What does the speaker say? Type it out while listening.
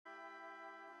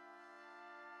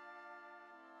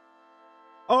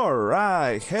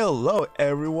Alright, hello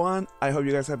everyone. I hope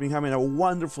you guys have been having a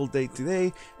wonderful day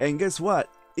today. And guess what?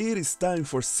 It is time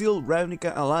for Seal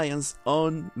Ravnica Alliance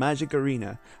on Magic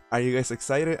Arena. Are you guys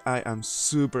excited? I am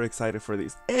super excited for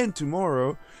this. And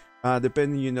tomorrow,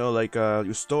 depending,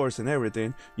 your stores and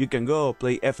everything, you can go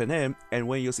play FNM and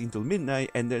wait just until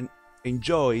midnight and then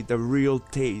enjoy the real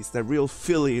taste, the real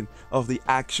feeling of the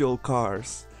actual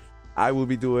cars. I will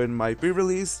be doing my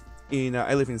pre-release.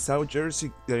 I live in South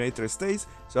Jersey, the United States,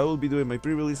 so I will be doing my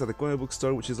pre-release at the comic book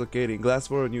store, which is located in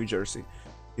Glassboro, New Jersey.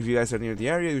 If you guys are near the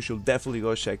area, you should definitely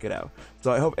go check it out.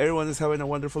 So I hope everyone is having a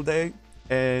wonderful day,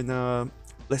 and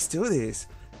let's do this.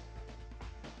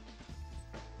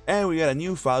 And we got a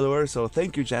new follower, so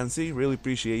thank you, Jancy, really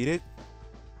appreciate it.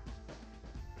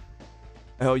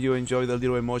 I hope you enjoy the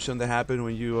little emotion that happened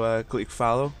when you click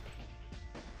follow.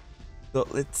 So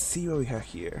let's see what we have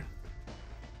here.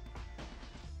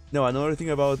 No, another thing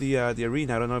about the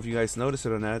arena, I don't know if you guys noticed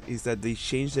it or not, is that they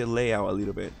changed the layout a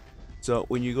little bit. So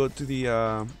when you go to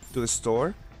the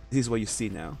store, this is what you see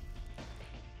now.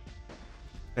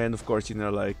 And of course, I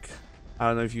don't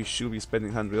know if you should be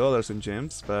spending $100 on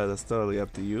gems, but that's totally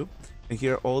up to you. And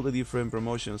here are all the different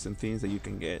promotions and things that you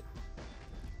can get.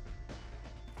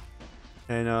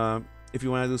 And if you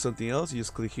want to do something else, you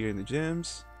just click here in the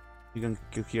gems. You can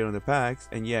click here on the packs,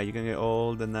 and yeah, you can get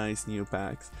all the nice new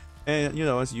packs. And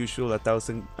as usual,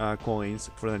 1,000 coins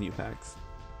for the new packs.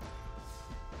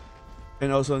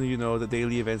 And also, the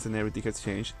daily events and everything has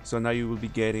changed. So now you will be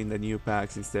getting the new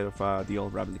packs instead of the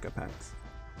old Ravnica packs.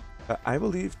 I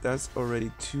believe that's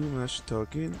already too much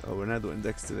talking. Oh, we're not doing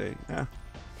decks today.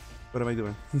 What am I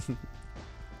doing?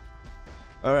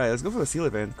 Alright, let's go for the seal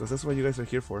event, because that's what you guys are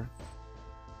here for.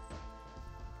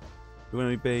 We're gonna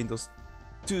be paying those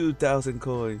 2,000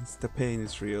 coins. The pain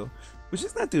is real. Which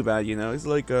is not too bad, It's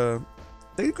like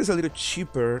technically it's a little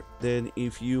cheaper than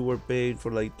if you were paying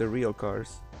for the real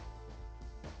cars,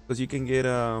 because you can get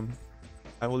I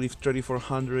believe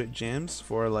 3,400 gems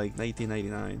for like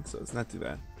 19.99, so it's not too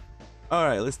bad. All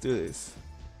right, let's do this.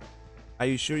 Are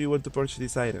you sure you want to purchase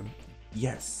this item?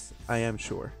 Yes, I am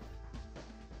sure.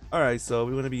 All right, so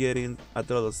we're gonna be getting a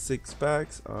total of 6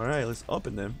 packs. All right, let's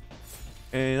open them,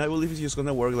 and I believe it's just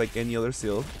gonna work like any other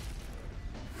seal.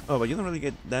 Oh, but you don't really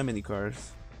get that many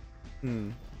cards.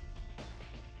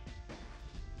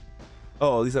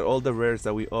 Oh, these are all the rares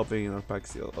that we open in our pack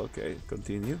seal. Okay,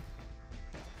 continue.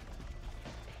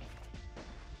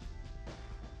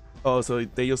 Oh, so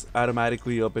they just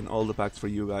automatically open all the packs for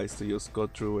you guys to just go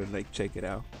through and check it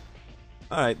out.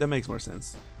 Alright, that makes more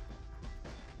sense.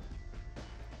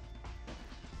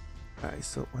 Alright,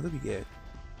 so what do we get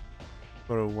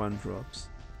for our 1-drops?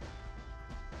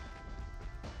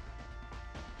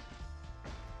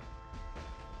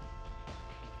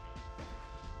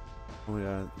 Oh my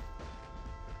god.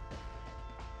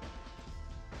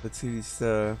 Let's see, it's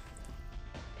the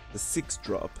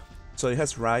 6-drop. So it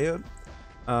has Riot.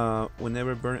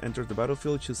 Whenever burn enters the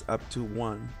battlefield, choose up to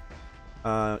 1.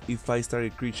 If fights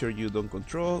target creature you don't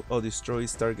control, or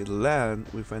destroys target land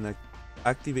with an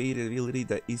activated ability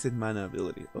that isn't mana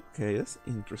ability. Okay, that's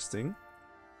interesting.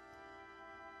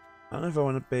 I don't know if I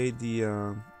want to pay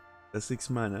the 6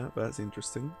 mana, but that's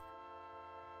interesting.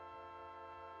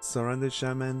 Surrounded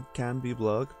Shaman can be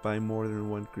blocked by more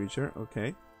than 1 creature.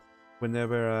 Okay.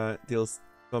 Whenever deals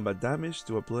combat damage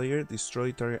to a player,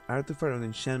 destroy target artifact or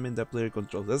enchantment that player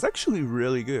controls. That's actually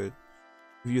really good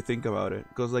if you think about it,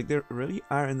 because there really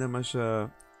aren't that much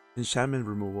enchantment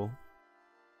removal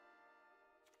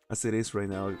as it is right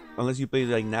now, unless you play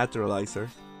Naturalizer.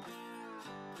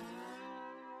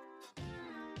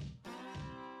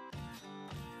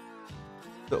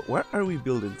 So what are we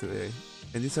building today?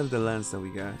 And these are the lands that we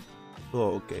got.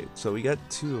 Oh, okay. So we got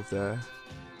 2 of that.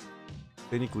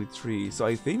 Technically 3. So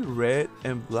I think red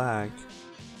and black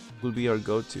will be our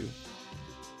go-to.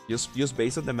 Just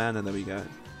based on the mana that we got.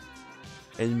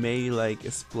 And may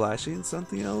splash in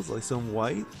something else, like some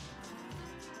white.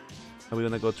 Are we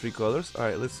gonna go 3 colors?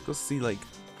 Alright, let's go see our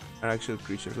actual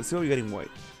creatures. Let's see what we got in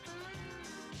white.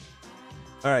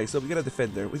 Alright, so we got a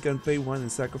defender. We can pay 1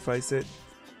 and sacrifice it.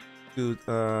 To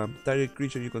target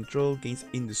creature you control gains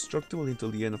indestructible until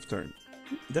the end of turn.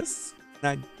 That's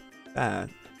not bad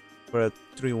for a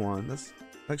 3/1. That's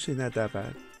actually not that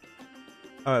bad.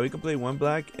 Alright, we can play 1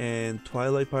 black and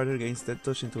Twilight Partner gains death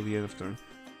touch until the end of turn.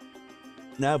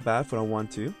 Not bad for a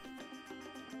 1/2.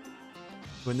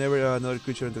 Whenever another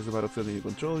creature enters the battlefield that you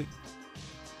control,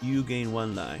 you gain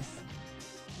 1 life.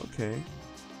 Okay.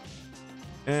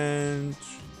 And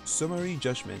Summary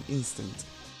Judgment instant.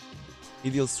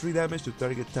 It deals 3 damage to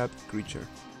target tapped creature.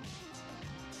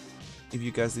 If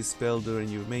you cast this spell during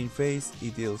your main phase,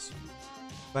 it deals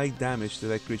 5 damage to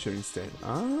that creature instead.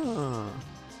 Ah,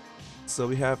 so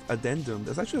we have Addendum.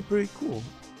 That's actually pretty cool.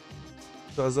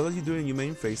 So as long as you do it in your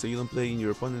main phase, so you don't play in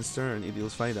your opponent's turn, it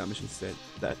deals 5 damage instead.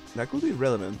 That could be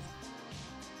relevant.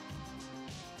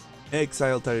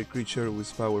 Exile target creature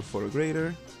with power 4 or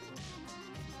greater.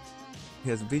 He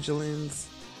has Vigilance.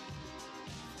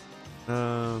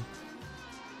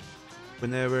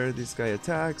 Whenever this guy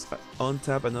attacks,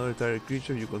 untap another target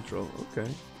creature you control. Okay.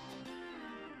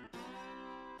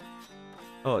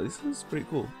 Oh, this is pretty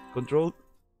cool. Control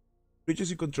creatures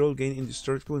you control gain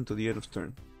indestructible until the end of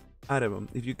turn. Add-on: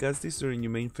 if you cast this during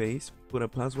your main phase, put a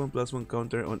 +1/+1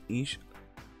 counter on each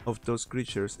of those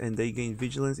creatures, and they gain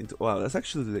vigilance into. Wow, that's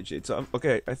actually legit. So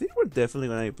okay, I think we're definitely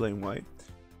gonna be playing white,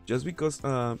 just because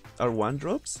our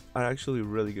 1-drops are actually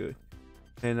really good,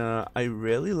 and I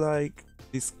really like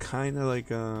this kind of like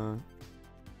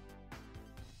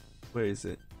where is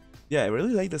it? Yeah, I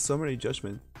really like the Summary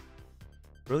Judgment.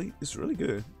 Really, it's really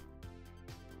good.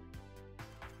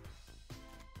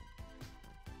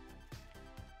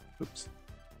 Oops.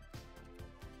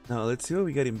 Now let's see what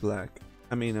we get in black.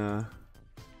 I mean,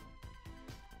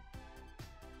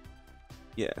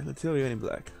 yeah, let's see what we get in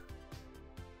black.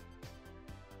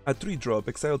 A 3-drop,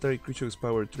 exile target creature with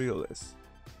power 3 or less.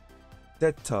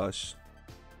 Death Touch.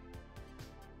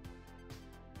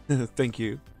 Thank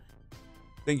you.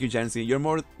 Thank you, Jancy. You're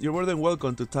more than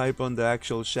welcome to type on the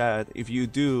actual chat. If you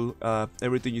do,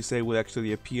 everything you say will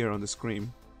actually appear on the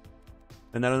screen.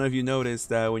 And I don't know if you noticed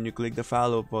that when you click the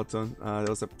follow button, there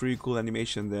was a pretty cool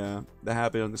animation there that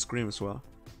happened on the screen as well.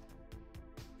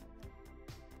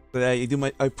 But I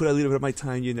put a little bit of my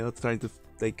time, you know, trying to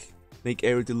like make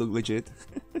everything look legit.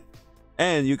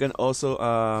 And you can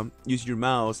also use your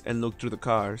mouse and look through the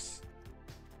cards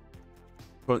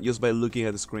just by looking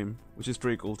at the screen, which is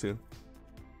pretty cool too.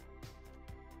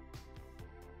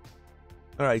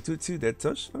 Alright, 2/2 Death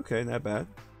Touch. Okay, not bad.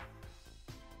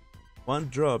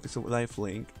 1-drop is a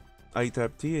lifelink. I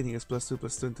tap T and he has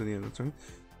 +2/+2 until the end of the turn.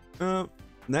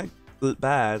 Not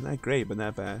bad, not great, but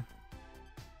not bad.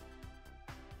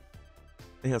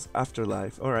 It has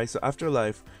Afterlife. Alright, so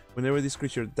Afterlife. Whenever this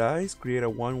creature dies, create a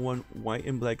 1/1 white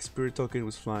and black spirit token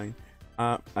with flying.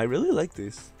 I really like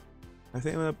this. I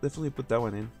think I'm gonna definitely put that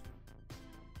one in.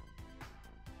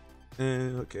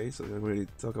 Okay, so we already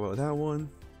talk about that one.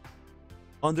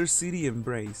 Undercity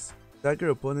Embrace. Target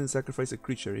opponent sacrifice a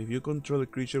creature. If you control a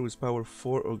creature with power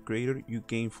 4 or greater, you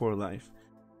gain 4 life.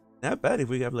 Not bad if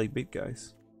we have like big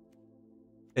guys.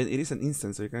 And it is an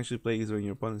instant, so you can actually play this during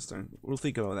your opponent's turn. We'll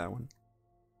think about that one.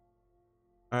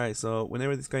 Alright, so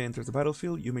whenever this guy enters the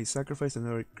battlefield, you may sacrifice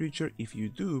another creature. If you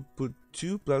do, put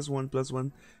 2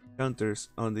 +1/+1 counters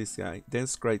on this guy, then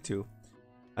scry 2.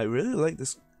 I really like the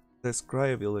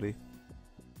scry ability.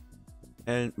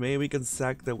 And maybe we can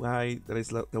sack the guy that is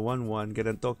the 1/1, get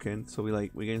a token, so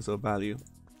we gain some value.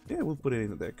 Yeah, we'll put it in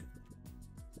the deck.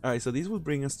 Alright, so this will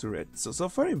bring us to red. So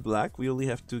far in black, we only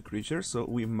have 2 creatures, so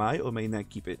we might or may not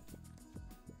keep it.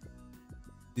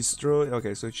 Destroy.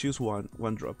 Okay, so choose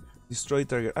 1-drop. Destroy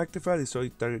target artifact, destroy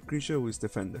target creature with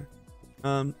defender.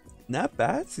 Not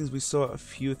bad, since we saw a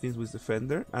few things with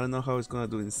defender. I don't know how it's gonna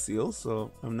do in seal,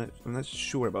 so I'm not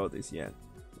sure about this yet.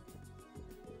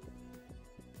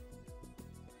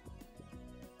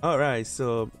 Alright,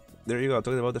 so there you go,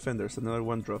 talking about defenders, another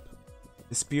 1-drop.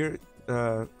 The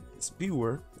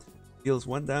Spear deals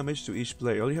 1 damage to each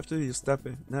player. All you have to do is tap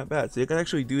it. Not bad. So you can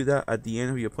actually do that at the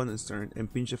end of your opponent's turn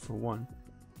and pinch it for 1.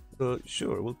 So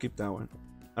sure, we'll keep that one.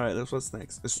 Alright, that's what's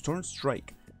next. A Storm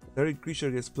Strike. Target creature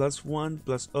gets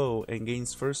 +1/+0 and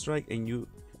gains first strike and you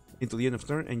until the end of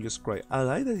turn and you scry. I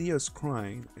like the idea of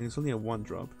scrying, and it's only a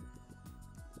 1-drop.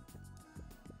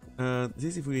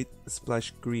 This is if we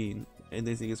splash green. And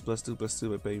then it gets +2/+2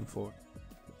 by paying 4.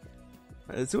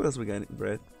 Let's see what else we got in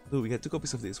red. Oh, we got 2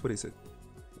 copies of this. What is it?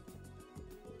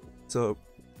 So,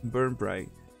 Burn Bright.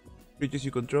 Creatures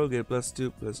you control get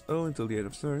 +2/+0 until the end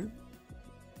of turn.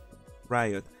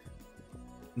 Riot.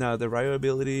 Now, the Riot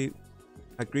ability,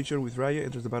 a creature with Riot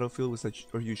enters the battlefield with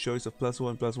your choice of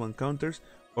 +1/+1 counters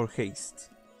or haste.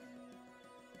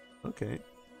 Okay.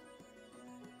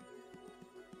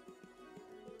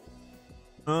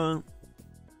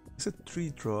 It's a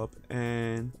 3-drop,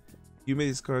 and you may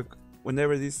discard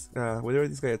whenever this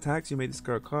guy attacks. You may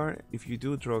discard a card. If you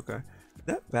do, draw a card.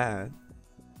 Not bad.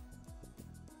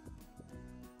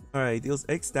 Alright, deals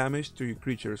X damage to your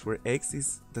creatures, where X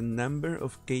is the number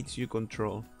of gates you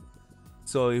control.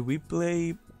 So if we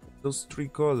play those 3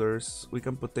 colors, we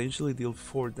can potentially deal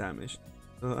 4 damage.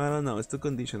 So I don't know, it's too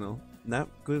conditional. Not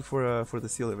good for the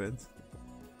seal event.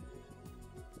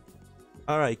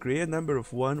 Alright, create a number of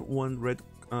 1/1 red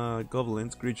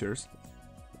goblins creatures.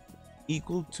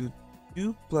 equal to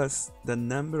 2 plus the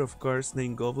number of cards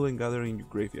named Goblin gathered in your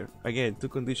graveyard. Again, too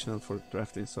conditional for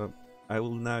drafting, so I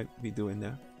will not be doing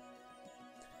that.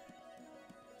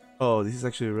 Oh, this is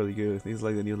actually really good. This is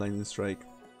like the new Lightning Strike.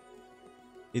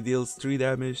 It deals 3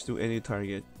 damage to any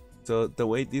target. So the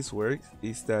way this works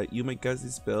is that you may cast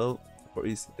this spell for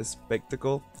its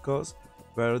spectacle cost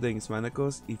rather than its mana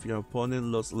cost if your opponent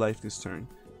lost life this turn.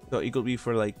 So it could be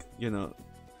for, like, you know,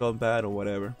 combat or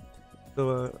whatever.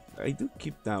 So I do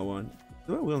keep that one.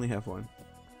 So we only have one.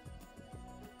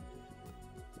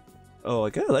 Oh, I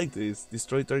kinda like this.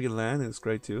 Destroy target land and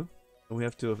scry 2. And we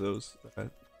have 2 of those.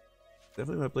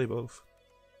 Definitely wanna play both.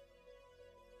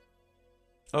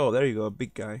 Oh, there you go,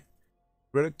 big guy.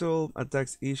 Redactyl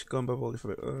attacks each combat ball if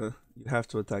you have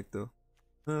to attack though.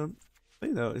 You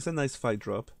know, it's a nice 5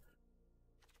 drop.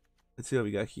 Let's see what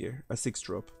we got here. A 6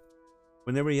 drop.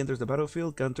 Whenever he enters the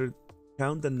battlefield, count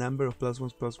the number of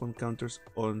 +1/+1 counters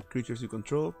on creatures you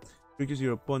control. Creatures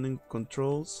your opponent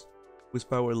controls with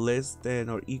power less than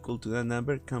or equal to that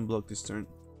number can block this turn.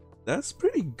 That's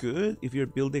pretty good if you're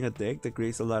building a deck that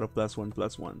creates a lot of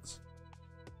 +1/+1s.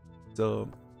 So,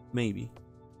 maybe.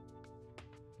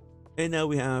 And now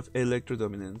we have Electro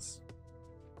Dominance.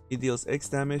 It deals X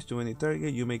damage to any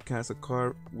target. You may cast a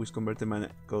card which converted mana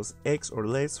cost X or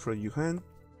less from your hand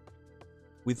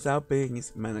without paying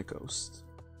its mana cost.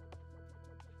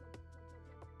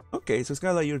 Okay, so it's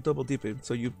kind of like you're double dipping.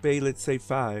 So you pay, let's say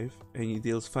 5, and it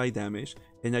deals 5 damage,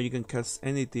 and now you can cast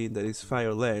anything that is 5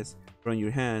 or less from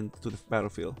your hand to the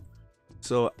battlefield.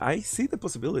 So I see the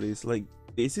possibilities. Like,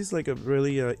 this is like a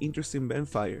really interesting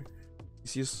Benfire.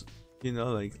 It's just, you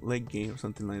know, like late game or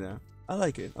something like that. I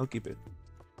like it. I'll keep it.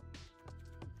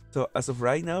 So as of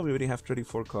right now, we already have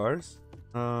 34 cards.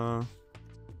 And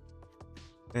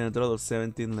a total of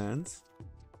 17 lands.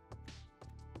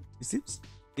 It seems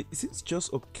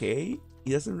just okay. It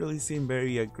doesn't really seem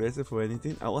very aggressive or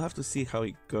anything. I will have to see how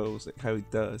it goes, like how it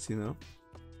does, you know.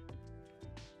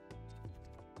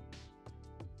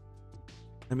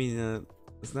 I mean,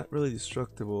 it's not really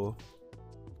destructible.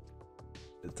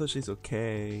 The touch is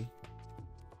okay.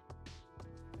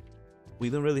 We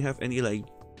don't really have any like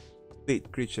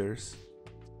big creatures.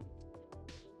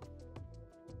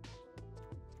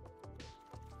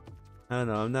 I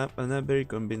don't know. I'm not very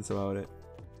convinced about it.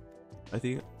 I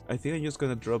think I'm just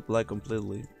gonna drop black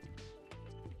completely.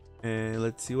 And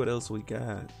let's see what else we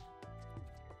got.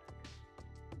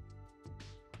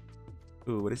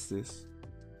 Ooh, what is this?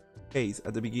 Haste.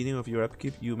 At the beginning of your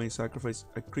upkeep, you may sacrifice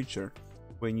a creature.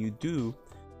 When you do,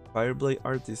 Fireblade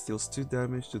Artist deals 2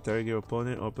 damage to target your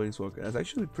opponent or planeswalker. That's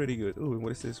actually pretty good. Ooh,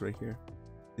 what is this right here?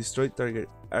 Destroy target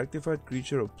artifact,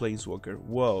 creature, or planeswalker.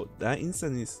 Whoa, that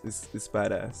instant is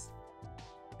badass.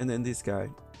 And then this guy.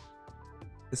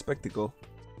 A Spectacle.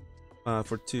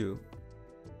 For 2.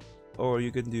 Or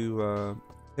you can do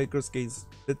Headcross gains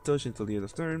Death Touch until the end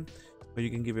of turn. Or you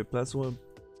can give it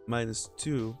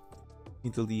 +1/-2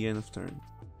 until the end of turn.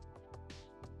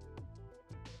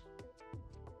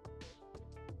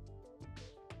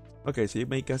 Okay, so you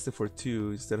may cast it for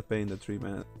 2 instead of paying the 3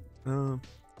 mana.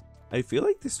 I feel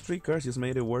like these 3 cards just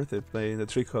made it worth it playing the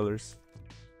 3 colors.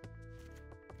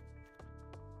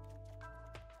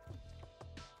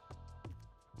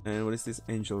 And what is this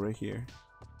angel right here?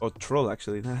 Oh, troll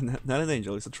actually, not an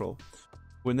angel, it's a troll.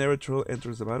 Whenever a troll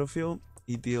enters the battlefield,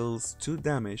 it deals 2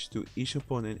 damage to each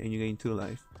opponent and you gain 2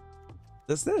 life.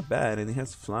 That's not bad, and it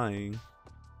has flying.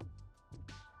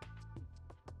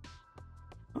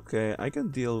 Okay, I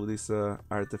can deal with this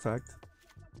artifact.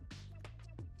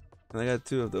 And I got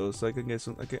 2 of those, so I can get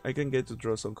some. I can get to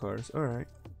draw some cards. All right.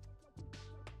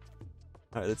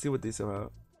 All right. Let's see what this is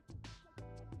about.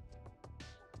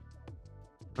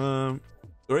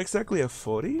 We're exactly at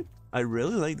 40. I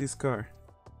really like this card.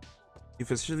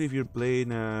 Especially if you're playing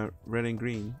red and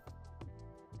green.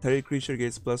 Target creature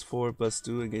gets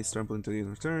 +4/+2 against trample until the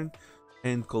end of turn.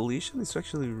 And Collision is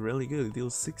actually really good. It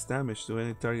deals 6 damage to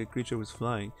any target creature with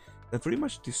flying. That pretty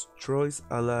much destroys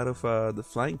a lot of the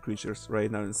flying creatures right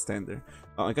now in standard.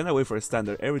 I cannot wait for a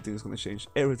standard. Everything is going to change.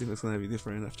 Everything is going to be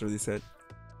different after this set.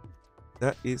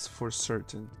 That is for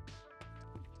certain.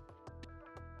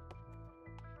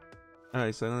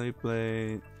 Alright, so now we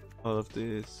play all of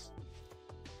this.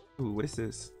 Ooh, what is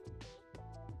this?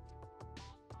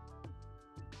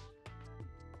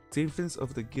 Infants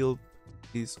of the Guild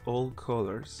is all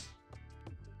colors.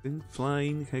 Then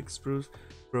flying hexproof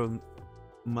from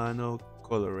Mono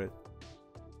Colored.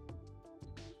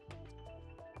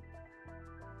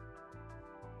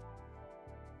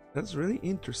 That's really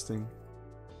interesting.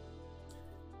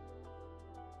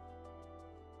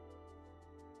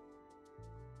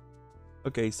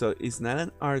 Okay, so it's not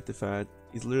an artifact.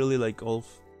 It's literally like all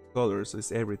colors, so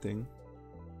it's everything.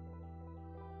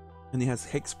 And it has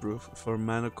hexproof for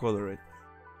mana colorate.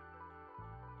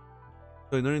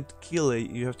 So in order to kill it,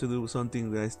 you have to do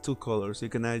something that has 2 colors. You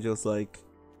cannot just like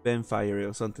bend fire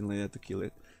or something like that to kill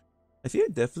it. I think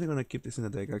I'm definitely gonna keep this in the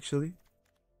deck actually,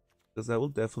 because that will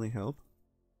definitely help.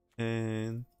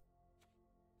 And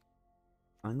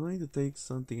I'm going to take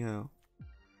something out.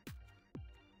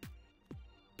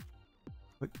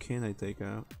 What can I take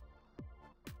out?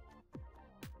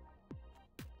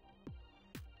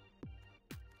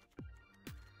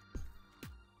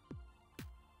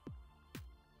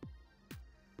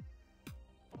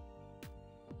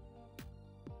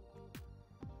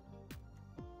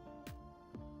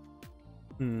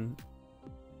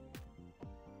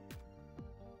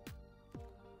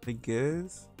 I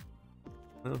guess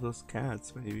one of those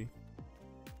cats, maybe.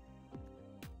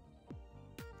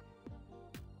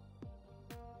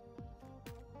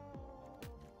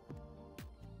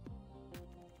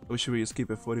 Or should we just keep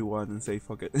it 41 and say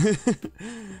fuck it?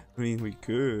 I mean, we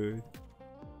could.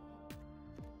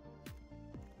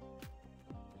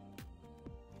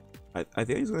 I think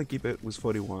I'm just gonna keep it with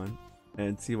 41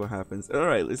 and see what happens.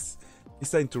 Alright, it's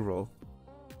time to roll.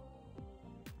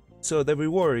 So the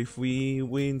reward, if we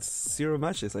win 0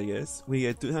 matches, I guess, we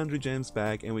get 200 gems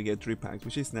back and we get 3 packs,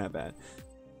 which is not bad.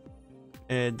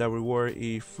 And the reward,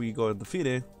 if we go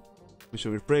undefeated, which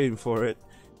we're praying for it,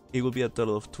 it will be a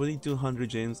total of 2200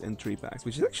 gems and 3 packs,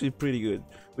 which is actually pretty good.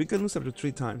 We can lose up to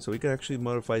 3 times, so we can actually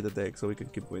modify the deck so we can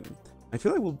keep winning. I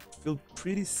feel like we'll feel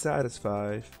pretty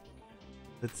satisfied.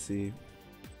 Let's see.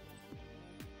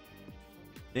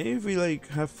 Maybe if we like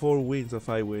have 4 wins or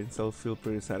 5 wins, I'll feel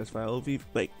pretty satisfied. I'll be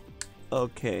like,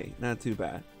 okay, not too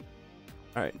bad.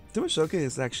 Alright, too much talking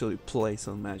is actually play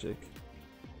some Magic.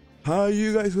 Are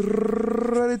you guys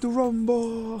ready to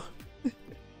rumble?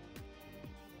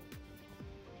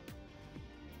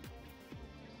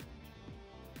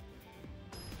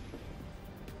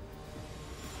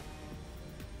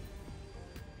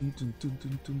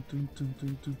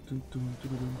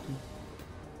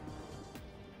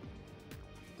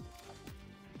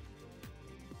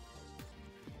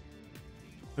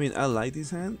 I mean, I like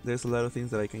this hand. There's a lot of things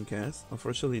that I can cast.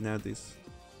 Unfortunately, not this.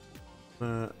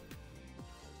 But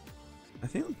I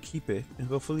think I'll keep it, and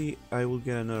hopefully I will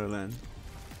get another land.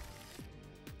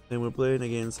 And we're playing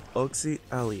against MTG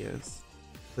Allegiance.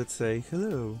 Let's say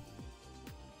hello.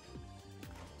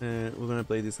 And we're gonna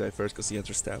play this guy first because he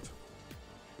enters step.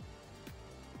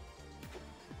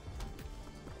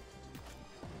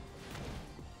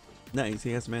 Nice,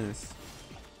 he has menace.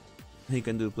 He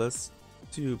can do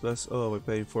 +2 plus, oh, we're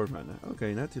paying 4 mana.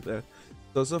 Okay, not too bad.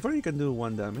 So far he can do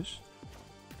 1 damage.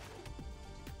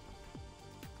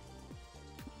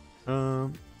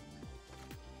 I'm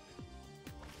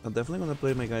definitely gonna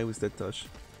play my guy with Dead Touch.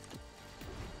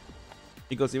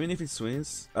 Because even if it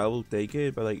swings, I will take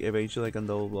it, but like eventually I can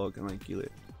double block and like kill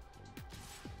it.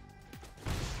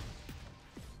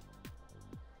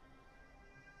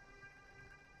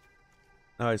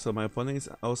 Alright, so my opponent is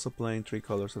also playing 3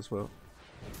 colors as well.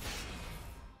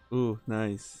 Ooh,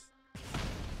 nice.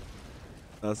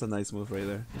 That's a nice move right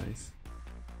there. Nice.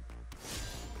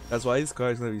 That's why this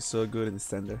card is gonna be so good in the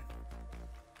standard.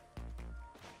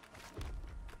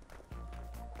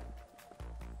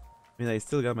 I mean, I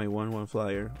still got my 1/1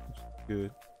 flyer, which is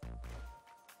good.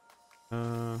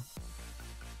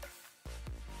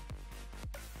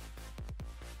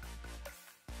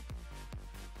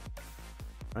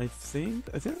 I think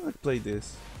I'm gonna play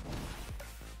this,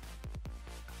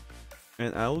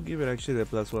 and I will give it actually the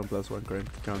 +1/+1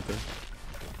 counter.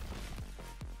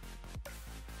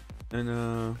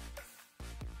 And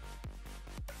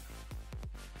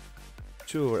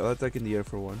sure, I'll attack in the air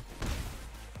for 1.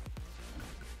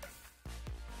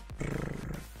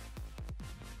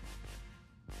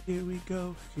 Here we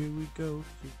go, here we go,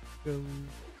 here we go.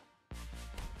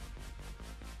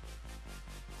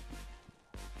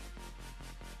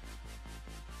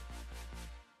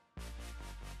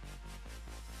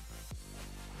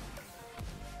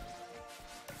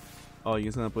 Oh, you're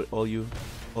just gonna put all you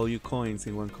coins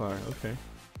in 1 card, okay.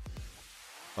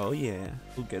 Oh yeah,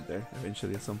 we'll get there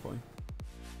eventually at some point.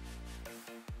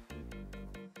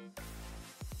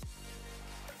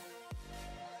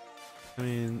 I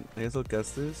mean, I guess I'll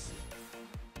cast this.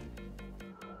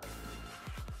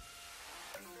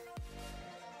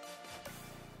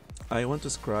 I want to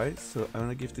scry, so I'm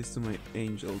gonna give this to my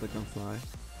angel that can fly.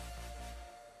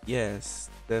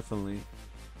 Yes, definitely.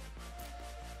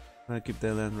 I'm gonna keep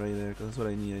that land right there, because that's what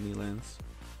I need. I need lands.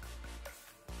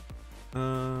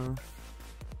 I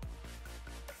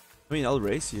mean, I'll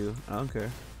race you. I don't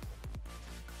care.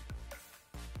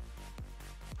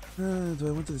 Do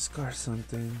I want to discard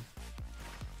something?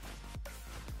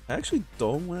 I actually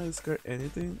don't want to discard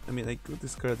anything. I mean, I could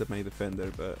discard my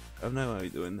defender, but I'm not gonna be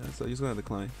doing that, so I'm just gonna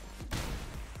decline.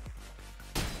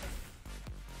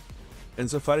 And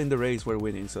so far in the race, we're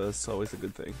winning, so that's always a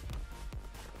good thing.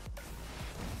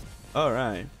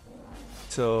 Alright.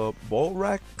 So,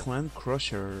 Bolrak Clan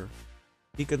Crusher.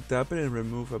 He can tap it and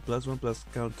remove a +1/+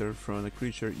 counter from a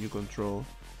creature you control.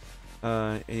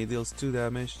 And he deals 2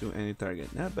 damage to any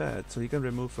target. Not bad. So he can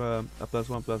remove a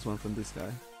 +1/+1 from this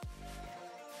guy.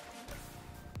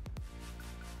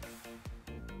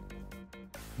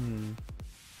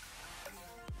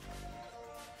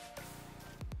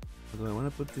 Do I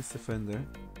want to put this defender?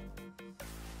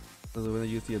 Because I want to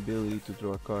use the ability to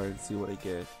draw a card and see what I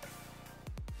get.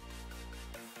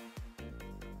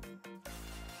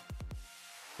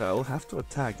 So I'll have to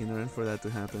attack in order for that to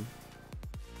happen.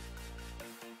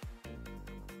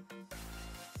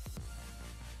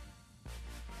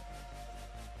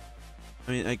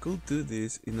 I mean, I could do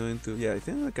this in order to... Yeah, I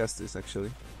think I'm gonna cast this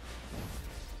actually.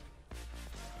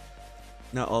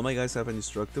 Now all my guys have an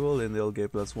indestructible and they'll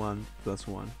get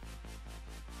 +1/+1.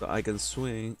 So I can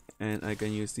swing and I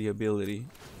can use the ability.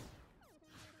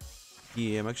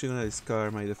 Yeah, I'm actually gonna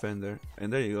discard my defender.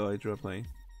 And there you go, I draw a plane.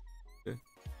 Okay.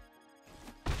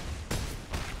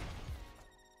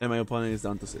 And my opponent is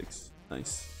down to 6.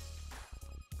 Nice.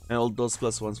 And all those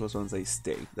 +1/+1s they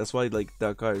stay. That's why like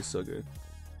that card is so good.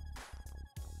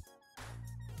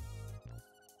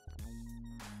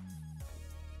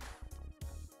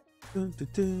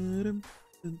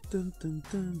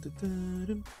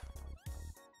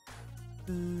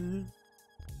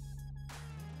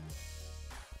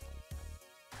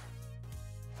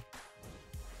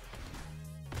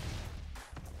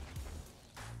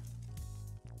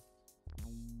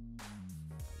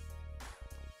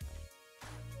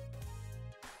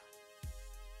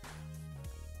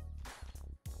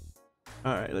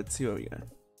 Alright, let's see what we got.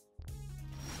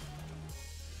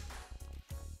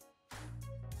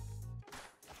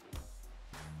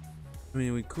 I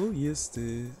mean, we could use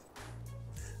the...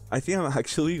 I think I'm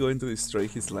actually going to destroy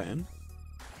his land.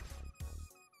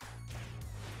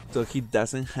 So he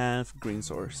doesn't have green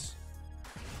source.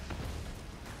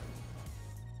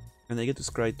 And I get to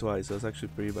scry twice, so it's actually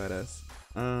pretty badass.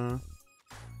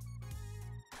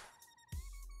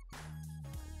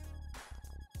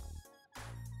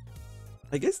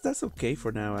 I guess that's okay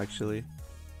for now, actually.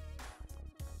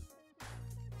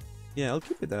 Yeah, I'll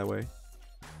keep it that way.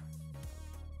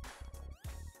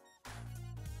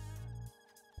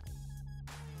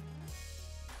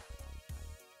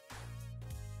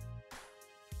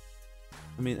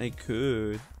 I mean, I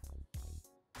could.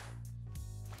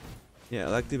 Yeah,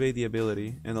 I'll activate the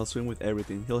ability and I'll swing with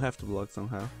everything. He'll have to block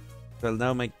somehow. Well,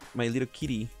 now my little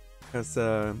kitty has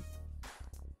that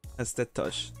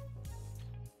touch.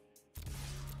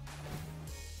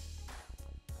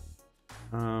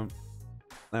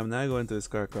 I'm not going to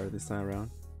discard a card this time around.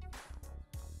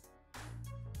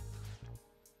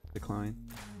 Decline.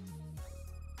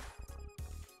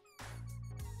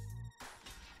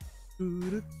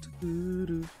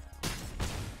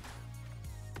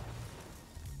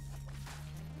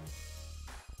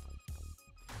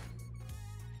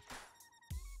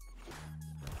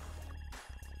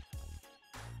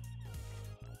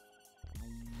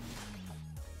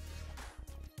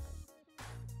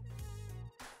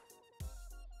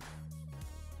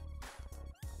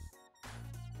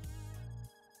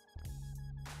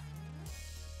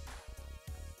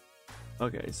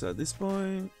 Okay, so at this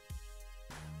point,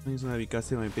 I'm just gonna be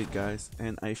casting my big guys,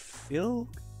 and I feel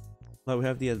like we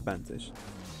have the advantage.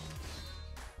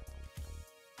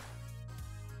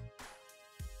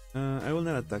 I will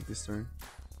not attack this turn.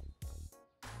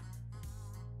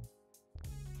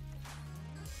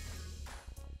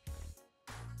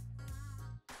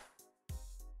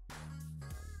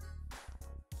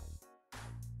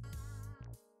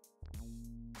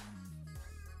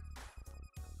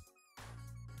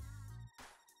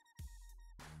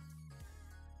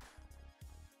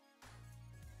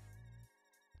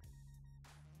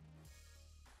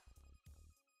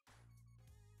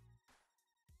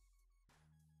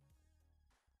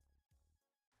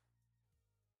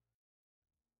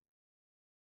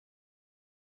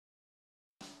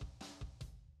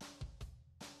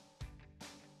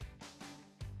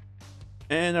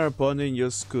 And our opponent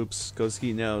just scoops because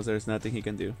he knows there's nothing he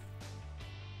can do.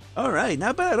 Alright,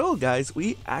 not bad at all, guys.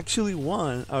 We actually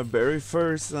won our very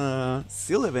first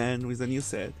Seal event with the new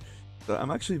set. So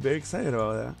I'm actually very excited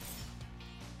about that.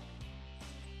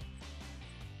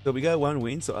 So we got one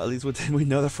win, so at least we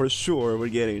know that for sure we're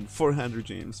getting 400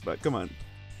 gems. But come on,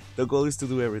 The goal is to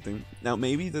do everything. Now,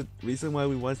 maybe the reason why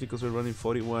we won is because we're running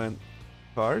 41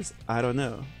 cars. I don't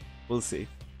know. We'll see.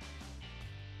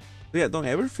 But yeah, don't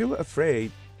ever feel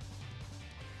afraid.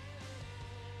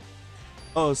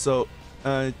 Oh, so,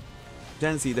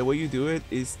 Jancy, the way you do it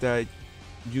is that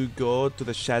you go to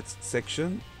the chat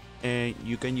section and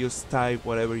you can just type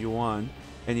whatever you want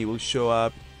and it will show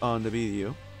up on the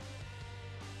video.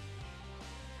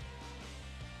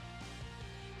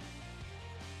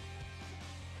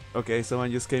 Okay,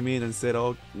 someone just came in and said,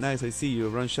 "Oh, nice, I see you,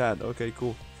 run chat." Okay,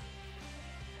 cool.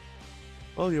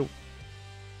 Oh, you.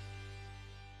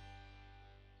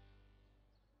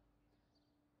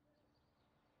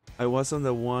 I was on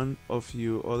the one of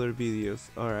you other videos.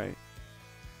 Alright.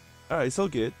 Alright, it's all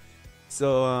good.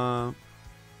 So,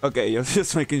 okay, you're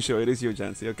just making sure it is you,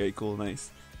 Jancy. Okay, cool,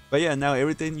 nice. But yeah, now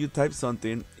every time you type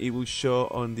something, it will show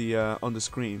on the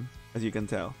screen, as you can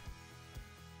tell.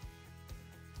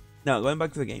 Now, going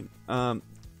back to the game.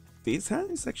 This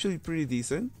hand is actually pretty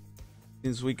decent,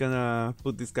 since we can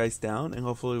put these guys down, and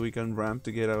hopefully we can ramp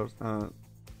to get our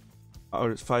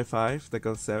 5-5, that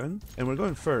goes 7. And we're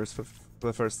going first for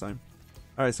the first time.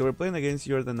 Alright, so we're playing against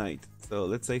You're the Knight. So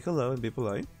let's say hello and be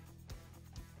polite.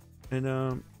 And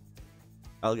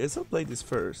I'll play this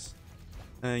first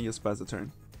and just pass the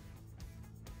turn.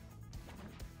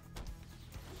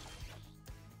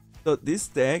 So this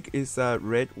deck is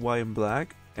red, white, and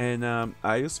black, and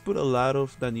I just put a lot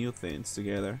of the new things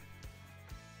together.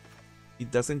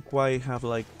 It doesn't quite have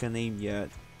like a name yet,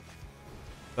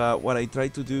 but what I try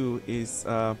to do is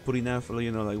put enough,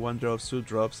 you know, like 1 drops, 2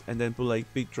 drops, and then put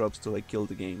like big drops to like kill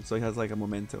the game, so it has like a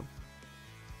momentum.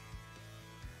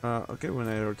 Okay, when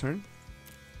I return.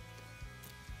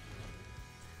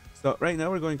 So right now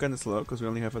we're going kind of slow because we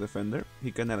only have a defender.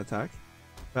 He cannot attack,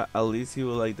 but at least he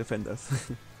will like defend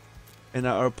us. And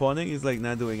our opponent is like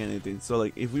not doing anything. So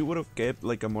like if we would have kept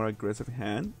like a more aggressive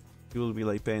hand, he will be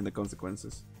like paying the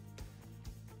consequences.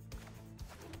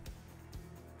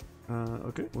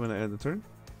 Okay, when I end the turn.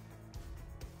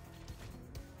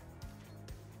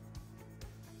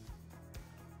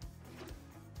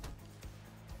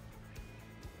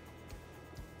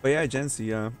 But yeah,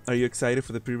 Jancy, are you excited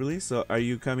for the pre-release? So are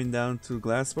you coming down to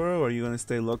Glassboro or are you gonna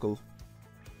stay local?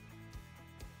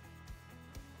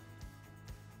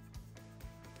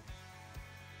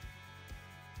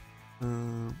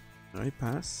 Alright,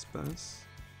 pass.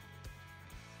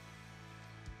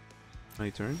 My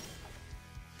turn.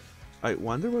 I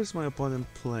wonder where's my opponent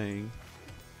playing.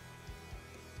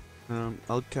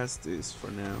 I'll cast this for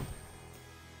now.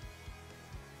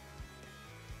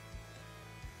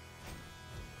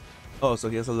 Oh, so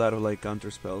he has a lot of like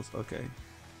counter spells. Okay.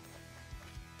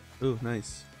 Ooh,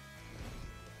 nice.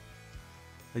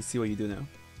 I see what you do now.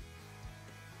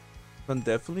 I'm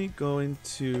definitely going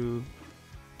to...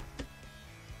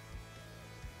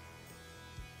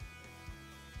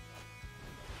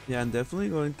 Yeah, I'm definitely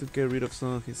going to get rid of some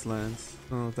of his lands.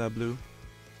 Some of that blue.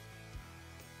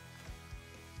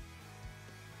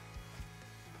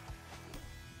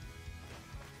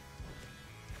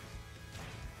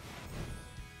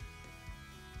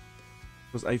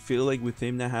 Because I feel like with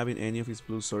him not having any of his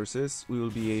blue sources, we will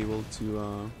be able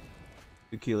to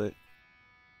kill it.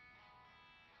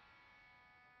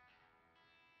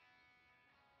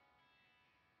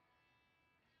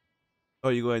 Oh,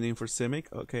 you going in for Simic?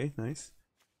 Okay, nice.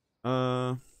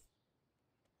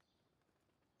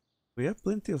 We have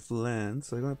plenty of land,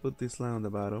 so I'm gonna put this land on the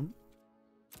bottom,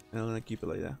 and I'm gonna keep it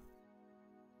like that.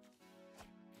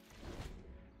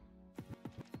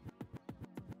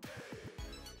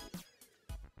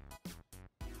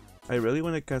 I really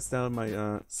want to cast down my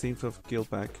Synth of Kill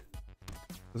pack,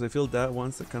 because I feel that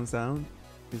once it comes down,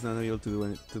 he's not able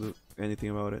to do anything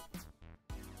about it.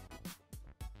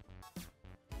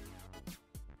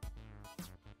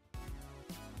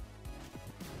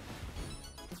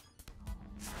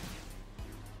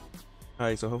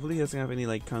 Alright, so hopefully he doesn't have any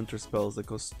like counter spells that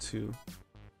cost 2.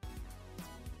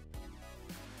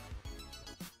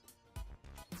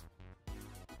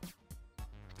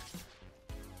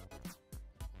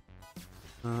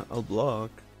 I'll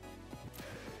block.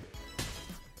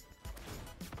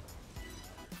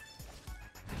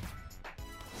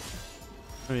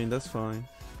 I mean, that's fine.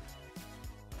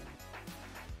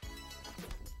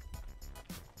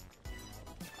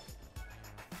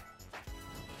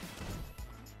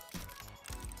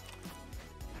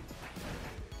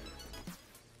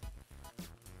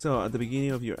 So, at the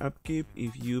beginning of your upkeep,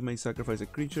 if you may sacrifice a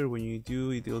creature, when you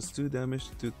do, it deals 2 damage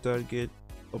to target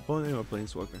opponent or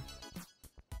planeswalker.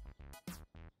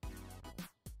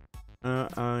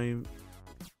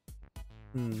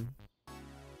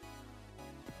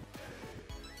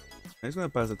 I'm just gonna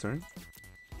pass the turn.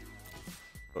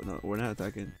 Oh no, we're not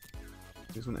attacking.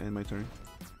 I'm just gonna end my turn.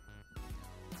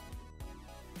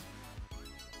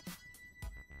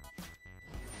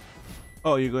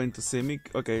 Oh, you're going to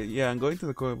Simic? Okay, yeah, I'm going to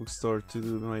the comic book store to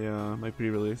do my my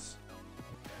pre-release.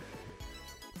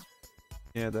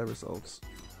 Yeah, that resolves.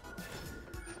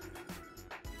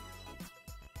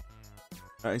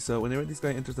 Alright, so whenever this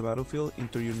guy enters the battlefield,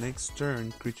 into your next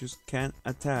turn, creatures can't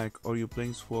attack or you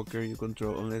planeswalker you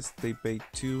control unless they pay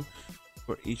 2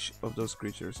 for each of those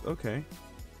creatures. Okay.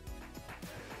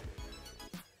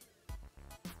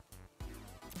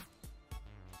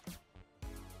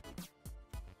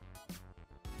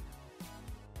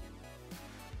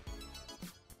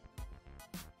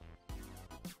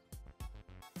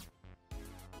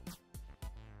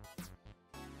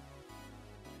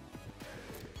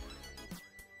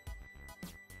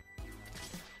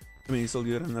 I mean, it's all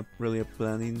good. I'm not really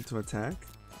planning to attack.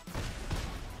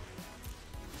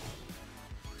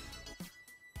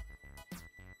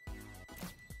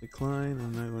 Decline.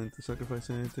 I'm not going to sacrifice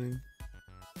anything.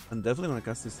 I'm definitely gonna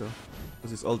cast this though,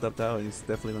 because it's all tapped out and it's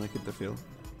definitely gonna hit the field.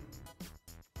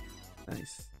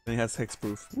 Nice. And it has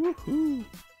hexproof. Woohoo!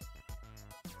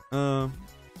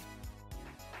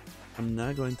 I'm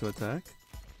not going to attack.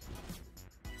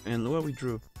 And look what we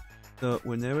drew. So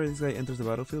whenever this guy enters the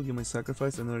battlefield, you may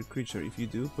sacrifice another creature. If you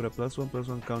do, put a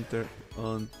 +1/+1 counter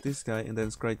on this guy and then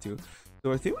scry 2.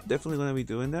 So I think we're definitely gonna be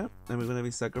doing that, and we're gonna be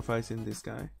sacrificing this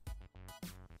guy.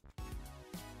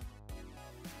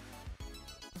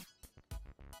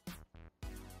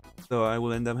 So I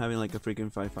will end up having like a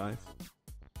freaking 5/5.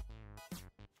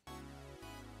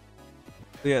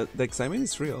 So yeah, the excitement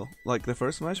is real. Like the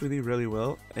first match we did really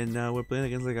well, and now we're playing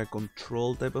against like a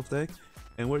control type of deck,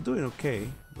 and we're doing okay.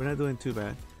 We're not doing too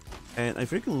bad. And I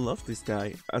freaking love this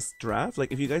guy as draft.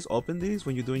 Like if you guys open these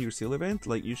when you're doing your seal event,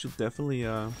 like you should definitely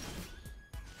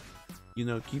you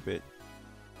know, keep it.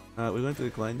 We're going to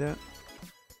decline that.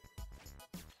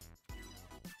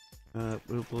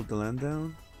 We'll pull the land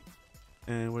down,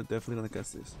 and we're definitely gonna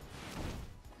cast this.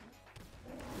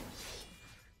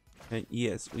 And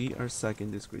yes, we are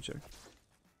sacking this creature.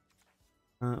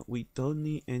 We don't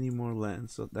need any more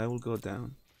land, so that will go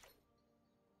down.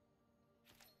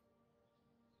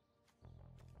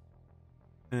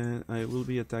 And I will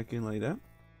be attacking like that.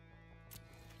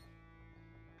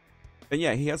 And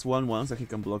yeah, he has 1/1s that he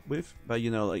can block with, but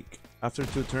you know, like after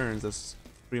 2 turns, that's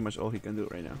pretty much all he can do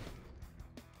right now.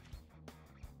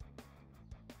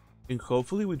 And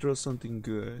hopefully we draw something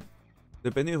good.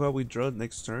 Depending on what we draw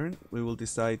next turn, we will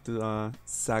decide to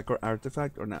sack our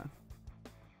artifact or not.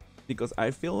 Because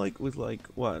I feel like with like,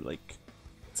 what, like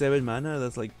 7 mana,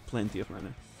 that's like plenty of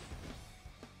mana.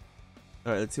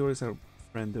 Alright, let's see what is our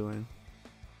friend doing.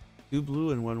 2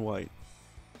 blue and 1 white.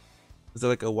 Is that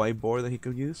like a white board that he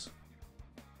could use?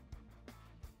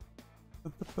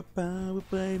 We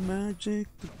play magic.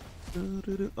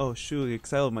 Oh shoot, he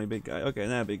exiled my big guy. Okay,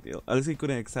 not a big deal. At least he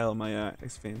couldn't exile my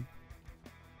X-Fin.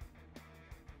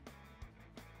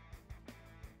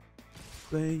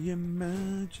 Play your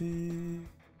magic.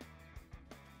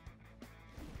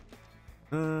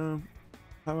 How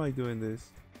am I doing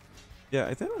this? Yeah,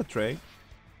 I think I'm gonna tray.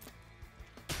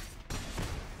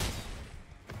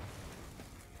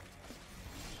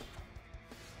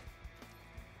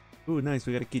 Ooh, nice,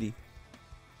 we got a kitty.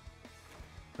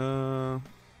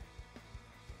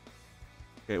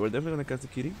 Okay, we're definitely gonna cast the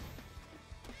kitty.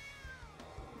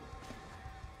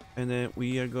 And then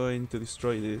we are going to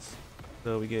destroy this.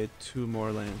 So we get 2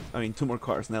 more lands. I mean, 2 more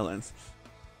cards, not lands.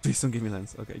 Please don't give me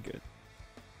lands. Okay, good.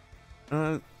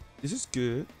 This is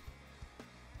good.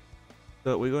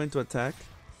 So we're going to attack.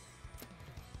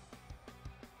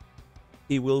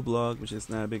 He will block, which is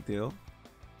not a big deal.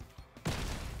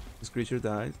 This creature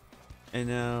dies. And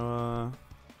now...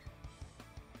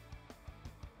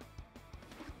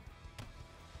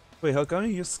 Wait, how come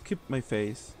you just skipped my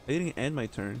phase? I didn't end my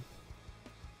turn.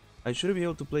 I should be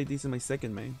able to play this in my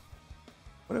second main.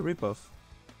 What a ripoff.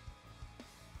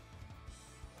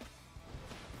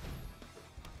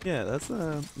 Yeah,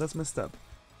 that's messed up.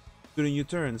 During your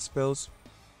turn, spells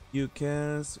you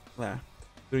cast...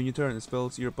 During your turn,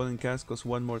 spells your opponent casts cost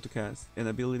 1 more to cast, and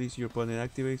abilities your opponent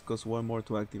activates cost 1 more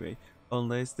to activate,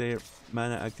 unless they're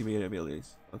mana activated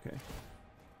abilities. Okay.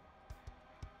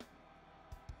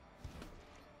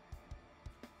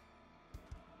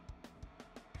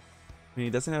 I mean, he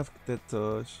doesn't have that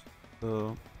touch,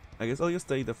 so I guess I'll just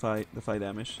take the 5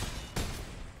 damage.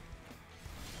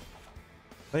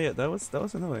 But yeah, that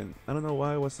was annoying. I don't know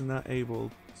why I was not able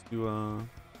to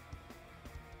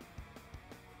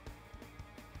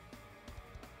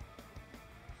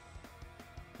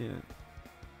yeah.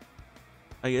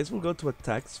 I guess we'll go to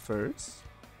attacks first.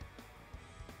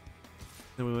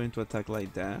 Then we're going to attack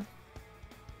like that.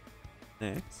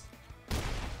 Next.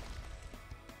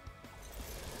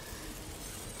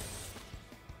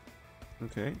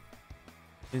 Okay.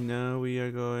 And now we are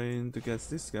going to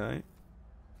cast this guy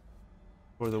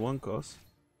for the 1 cost.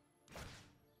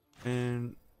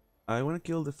 And I want to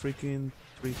kill the freaking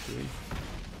 3/3.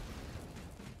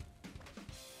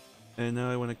 And now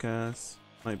I want to cast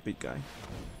my big guy.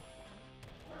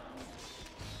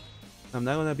 I'm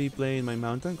not gonna be playing my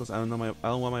mountain because I don't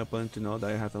want my opponent to know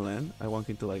that I have a land. I want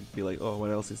him to like be like, oh,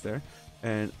 what else is there?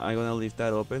 And I'm gonna leave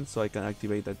that open so I can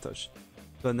activate that touch.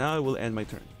 So now I will end my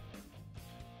turn.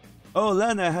 Oh,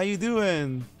 Lana, how you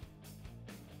doing?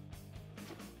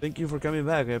 Thank you for coming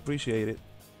back. I appreciate it.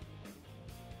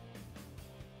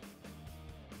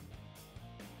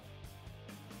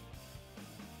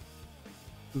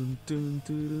 Dun, dun,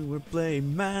 dun, dun, we're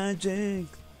playing Magic.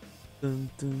 Dun,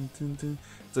 dun, dun, dun.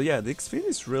 So yeah, the X-Fin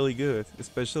is really good,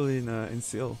 especially in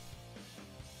Seal.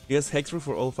 He has Hexproof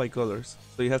for all 5 colors,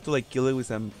 so you have to like kill it with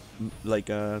some like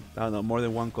I don't know, more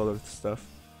than 1 color stuff.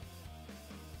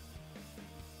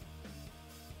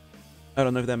 I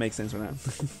don't know if that makes sense or not.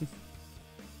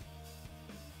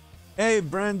 Hey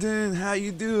Brandon, how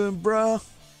you doing, bro?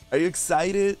 Are you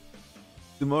excited?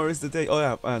 Tomorrow is the day. Oh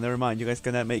yeah, never mind. You guys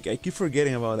cannot make it. I keep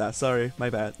forgetting about that. Sorry, my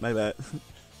bad, my bad.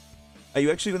 Are you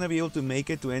actually gonna be able to make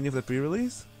it to any of the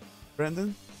pre-release,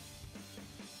 Brandon?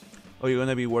 Or you're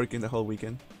gonna be working the whole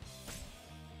weekend?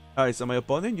 Alright, so my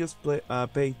opponent just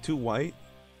paid 2 white,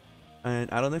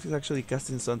 and I don't know if he's actually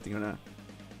casting something or not.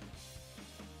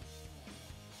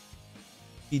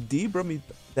 He did brought me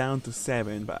down to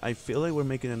 7, but I feel like we're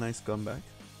making a nice comeback.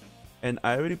 And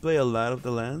I already play a lot of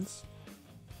the lands,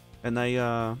 and I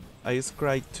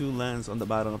scryed 2 lands on the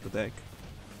bottom of the deck.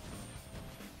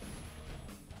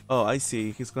 Oh, I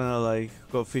see. He's gonna like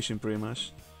go fishing pretty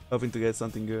much, hoping to get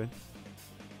something good.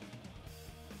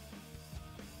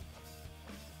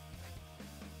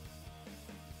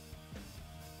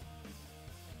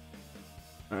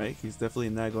 Alright, he's definitely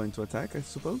not going to attack, I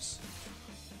suppose.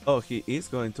 Oh, he is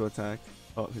going to attack.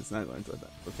 Oh, he's not going to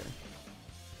attack. Okay.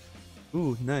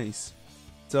 Ooh, nice.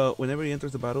 So, whenever he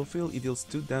enters the battlefield, it deals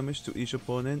 2 damage to each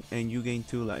opponent and you gain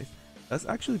 2 life. That's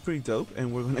actually pretty dope,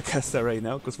 and we're gonna cast that right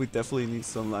now because we definitely need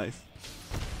some life.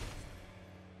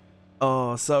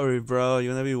 Oh, sorry, bro.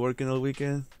 You're gonna be working all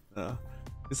weekend?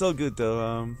 It's all good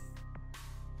though.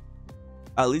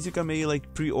 At least you can maybe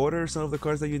like pre-order some of the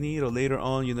cards that you need, or later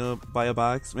on, you know, buy a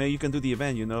box. Maybe you can do the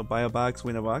event, you know, buy a box,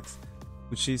 win a box,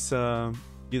 which is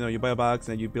you know, you buy a box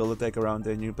and you build a deck around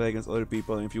it and you play against other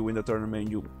people, and if you win the tournament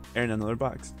you earn another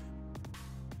box.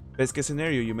 Best case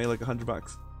scenario, you made like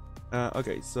 $100.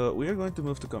 Okay, so we are going to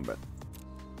move to combat.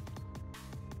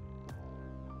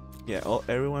 Yeah,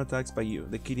 everyone attacks by you.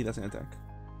 The kitty doesn't attack.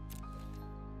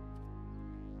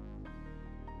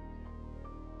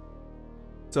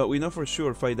 So we know for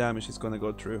sure 5 damage is gonna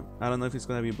go through. I don't know if he's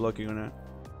gonna be blocking or not.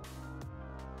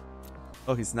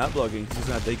 Oh, he's not blocking. He's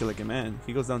gonna take it like a man.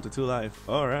 He goes down to 2 life.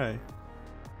 Alright.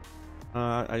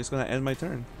 I'm just gonna end my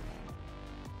turn.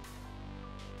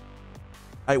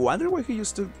 I wonder why he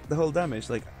just took the whole damage.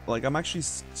 Like I'm actually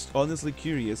honestly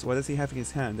curious. What does he have in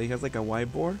his hand? He has like a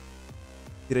whiteboard.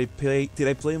 Did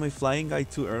I play my flying guy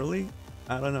too early?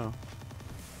 I don't know.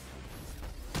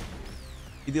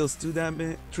 He deals 3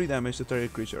 damage to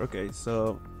target creature. Okay,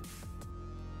 so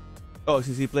oh,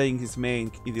 since he's playing his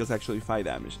main, he deals actually 5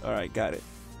 damage. All right, got it.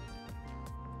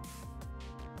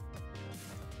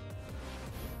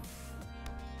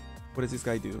 What does this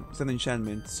guy do? It's an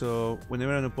enchantment, so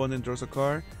whenever an opponent draws a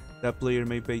card, that player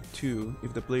may pay 2.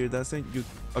 If the player doesn't, you...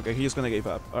 Okay, he's just gonna give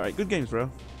up. Alright, good games,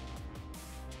 bro.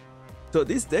 So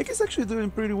this deck is actually doing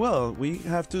pretty well. We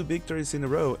have 2 victories in a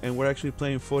row, and we're actually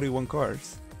playing 41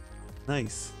 cards.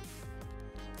 Nice.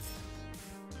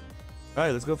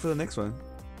 Alright, let's go for the next one.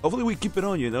 Hopefully we keep it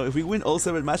on, you know. If we win all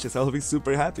 7 matches, I'll be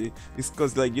super happy. It's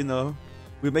because, like, you know,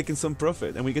 we're making some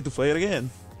profit, and we get to play it again.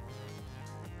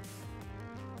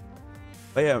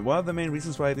 But yeah, one of the main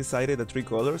reasons why I decided the 3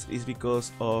 colors is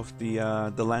because of the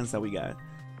lands that we got.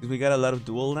 Because we got a lot of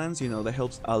dual lands, you know, that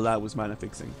helps a lot with mana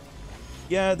fixing.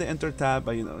 Yeah, the enter tab,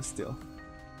 but you know, still.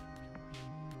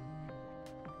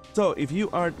 So if you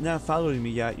are not following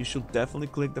me yet, you should definitely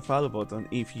click the follow button.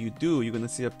 If you do, you're gonna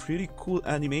see a pretty cool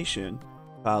animation.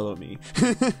 Follow me.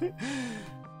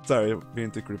 Sorry, I'm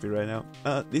being too creepy right now.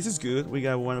 This is good. We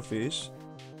got 1 fish.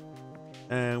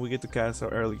 And we get to cast our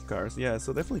early cards. Yeah,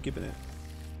 so definitely keeping it.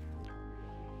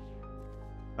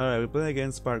 Alright, we're playing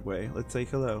against Parkway. Let's say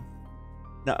hello.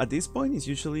 Now, at this point, it's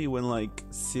usually when like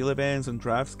seal events and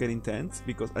drafts get intense,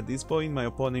 because at this point, my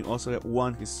opponent also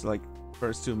won his like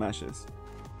first two matches.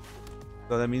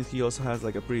 So that means he also has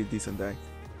like a pretty decent deck.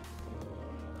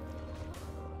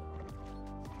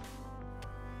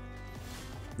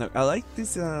 Now, I like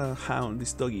this Hound,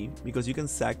 this doggy, because you can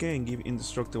sack it and give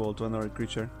indestructible to another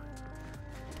creature.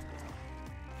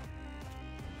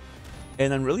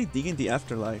 And I'm really digging the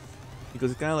Afterlife,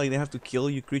 because it's kind of like they have to kill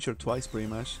your creature twice pretty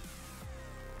much.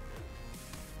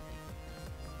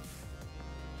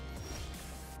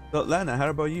 So Lana, how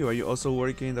about you? Are you also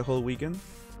working the whole weekend?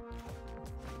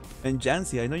 And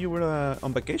Jancy, I know you were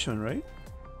on vacation, right?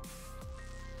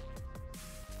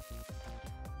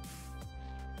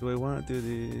 Do I want to do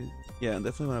this? Yeah, I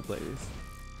definitely want to play this.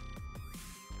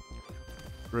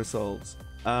 Results.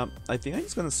 I think I'm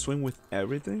just gonna swing with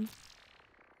everything.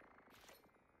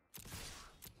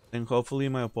 And hopefully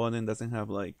my opponent doesn't have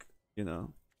like, you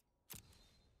know,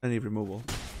 any removal.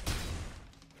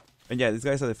 And yeah, this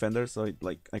guy's a defender, so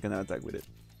like I can attack with it.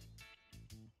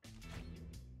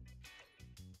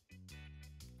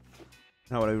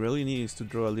 Now what I really need is to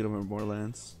draw a little bit more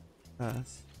lands.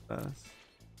 Pass, pass.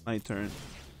 My turn.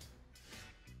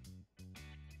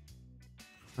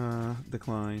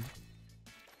 Decline.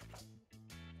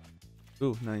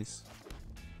 Ooh, nice.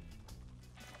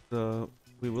 So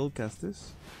we will cast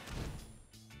this.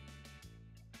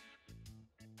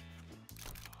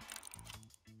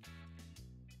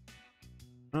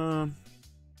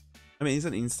 I mean, it's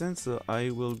an instant, so I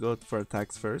will go for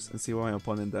attacks first and see what my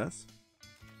opponent does.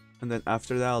 And then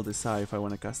after that, I'll decide if I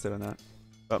want to cast it or not.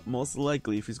 But most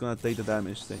likely, if he's gonna take the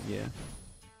damage, then yeah.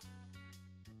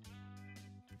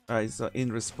 Alright, so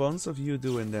in response of you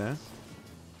doing that,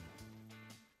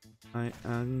 I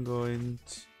am going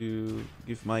to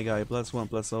give my guy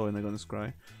 +1/+0 and I'm gonna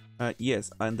scry.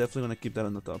 Yes, I'm definitely gonna keep that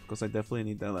on the top because I definitely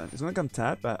need that land. It's gonna come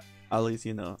tap, but at least,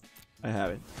 you know, I have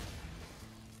it.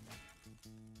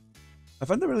 I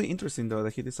found it really interesting though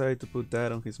that he decided to put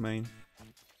that on his main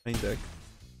deck.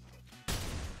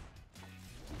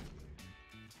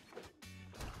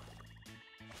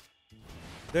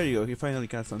 There you go, he finally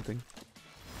cast something.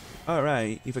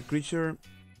 Alright, if a creature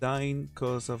dying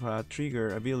cause of a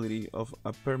trigger ability of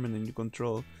a permanent you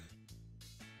control,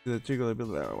 the trigger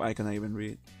ability, why can I even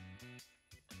read?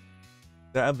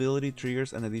 That ability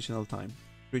triggers an additional time.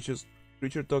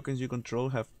 Creature tokens you control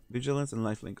have vigilance and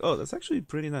lifelink. Oh, that's actually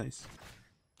pretty nice.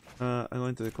 I'm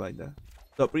going to decline that.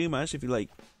 So pretty much if you like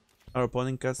our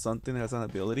opponent casts something that has an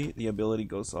ability, the ability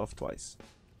goes off twice.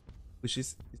 Which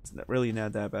is really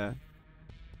not that bad.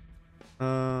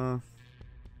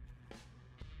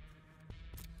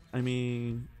 I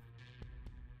mean,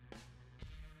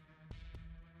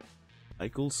 I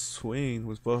could swing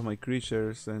with both of my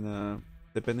creatures and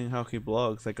depending how he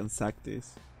blocks, I can sack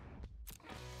this.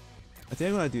 I think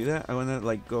I'm gonna do that. I wanna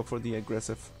like go for the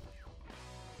aggressive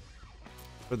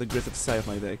side of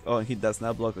my deck. Oh, and he does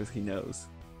not block because he knows.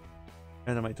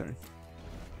 End of my turn.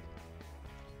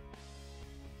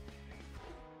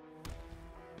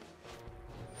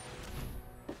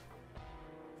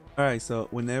 Alright, so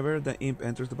whenever the imp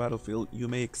enters the battlefield, you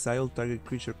may exile target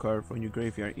creature card from your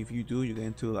graveyard. If you do, you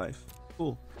gain 2 life.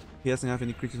 Cool. He doesn't have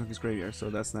any creatures on his graveyard, so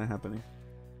that's not happening.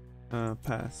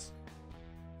 Pass.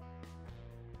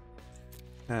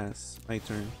 Pass. My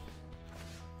turn.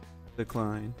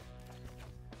 Decline.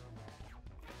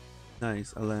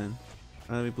 Nice, a land.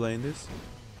 I'm gonna be playing this.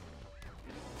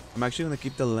 I'm actually gonna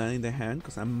keep the land in the hand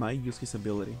because I might use his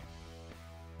ability.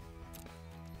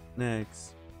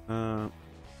 Next.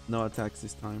 No attacks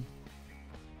this time.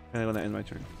 And I'm gonna end my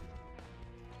turn.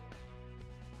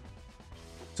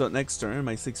 So next turn,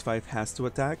 my 6/5 has to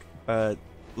attack, but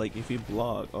like if he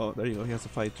block, oh there you go, he has a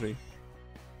 5/3.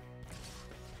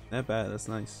 Not bad, that's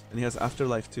nice. And he has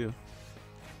Afterlife too.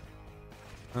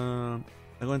 I'm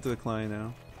going to decline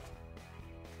now.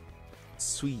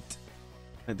 Sweet.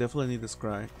 I definitely need the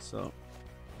scry, so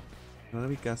I'm gonna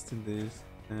be casting this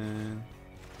and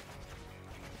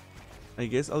I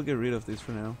guess I'll get rid of this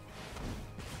for now.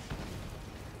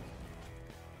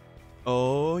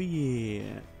 Oh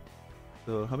yeah.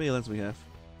 So how many lands we have?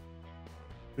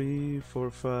 3, 4,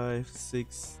 5,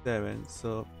 6, 7.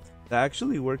 So that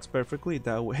actually works perfectly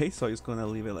that way, so I'm just gonna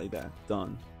leave it like that.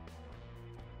 Done.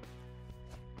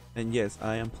 And yes,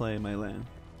 I am playing my land.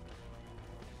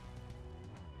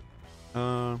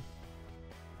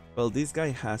 Well, this guy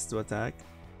has to attack.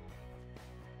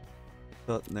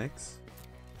 So next.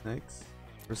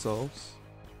 Resolves.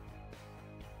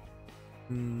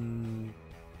 You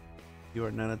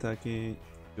are not attacking.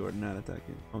 You are not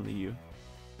attacking. Only you.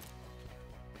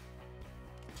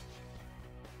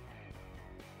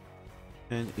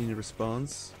 And in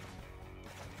response,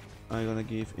 I'm gonna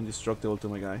give indestructible to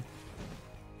my guy.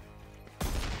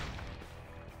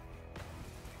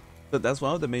 So that's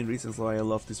one of the main reasons why I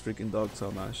love this freaking dog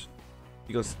so much.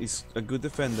 Because it's a good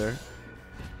defender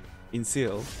in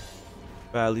seal,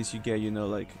 but at least you get, you know,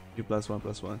 like you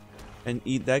 +1/+1. And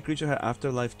that creature had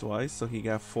afterlife twice, so he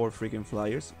got 4 freaking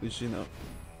flyers, which, you know,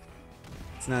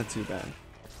 it's not too bad.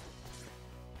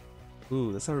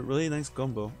 Ooh, that's a really nice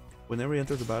combo. Whenever you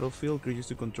enter the battlefield, creatures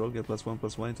you control get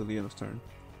 +1/+1 until the end of turn.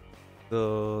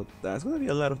 So that's gonna be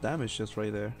a lot of damage just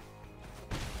right there.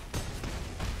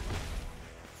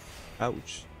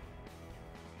 Ouch.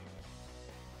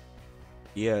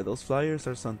 Yeah, those flyers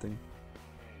are something.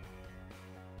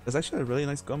 That's actually a really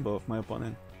nice combo of my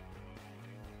opponent.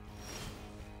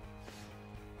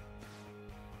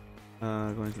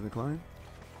 Going to decline.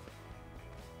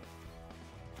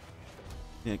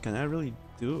 Yeah, can I really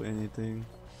do anything?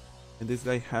 And this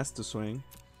guy has to swing.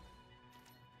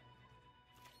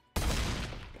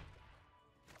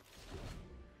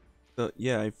 So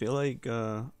yeah, I feel like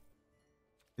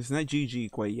it's not GG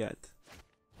quite yet,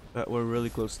 but we're really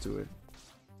close to it.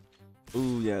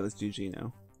 Ooh, yeah, that's GG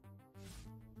now.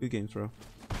 Good game throw.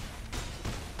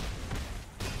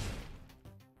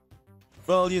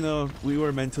 Well, you know, we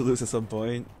were meant to lose at some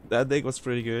point. That deck was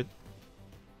pretty good.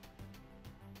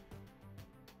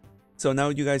 So now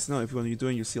you guys know, if when you're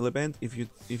doing your seal event, if you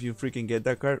freaking get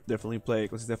that card, definitely play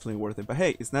it because it's definitely worth it. But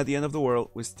hey, it's not the end of the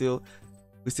world. We still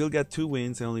got 2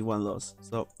 wins and only 1 loss.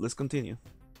 So let's continue.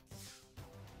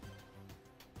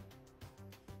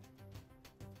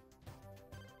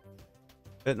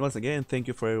 And once again, thank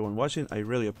you for everyone watching. I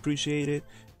really appreciate it.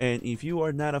 And if you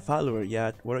are not a follower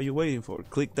yet, what are you waiting for?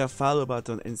 Click that follow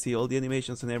button and see all the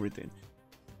animations and everything.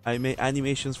 I make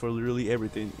animations for literally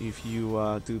everything. If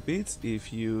you do bits,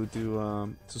 if you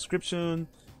do subscription,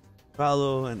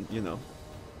 follow, and you know,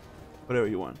 whatever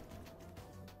you want.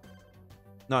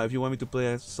 Now, if you want me to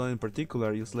play a song in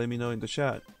particular, just let me know in the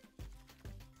chat.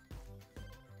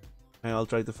 And I'll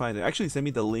try to find it. Actually, send me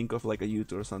the link of like a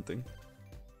YouTube or something.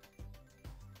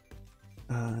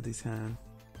 This hand.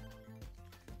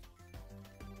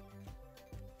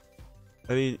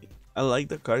 I mean, I like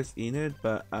the cards in it,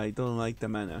 but I don't like the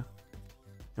mana.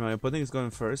 And my opponent is going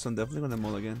first, so I'm definitely gonna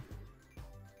mulligan.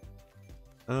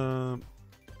 I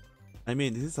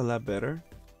mean, this is a lot better.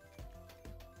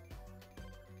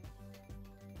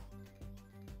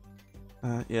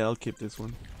 Yeah, I'll keep this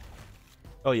one.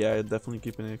 Oh yeah, I'm definitely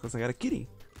keeping it because I got a kitty.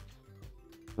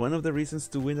 One of the reasons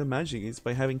to win the Magic is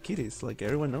by having kitties, like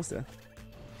everyone knows that.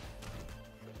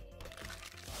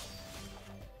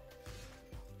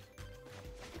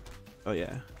 Oh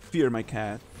yeah, fear my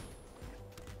cat.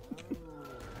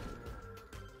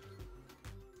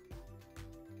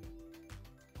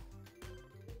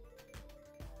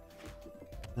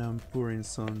 Now I'm pouring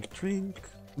some drink.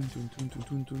 Do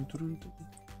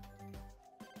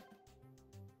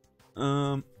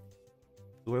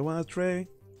I want to tray?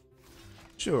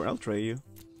 Sure, I'll tray you.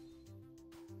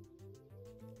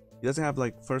 He doesn't have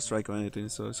like first strike or anything,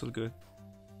 so it's all good.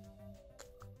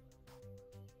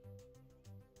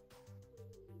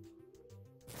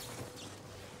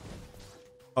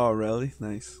 Oh, really?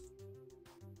 Nice.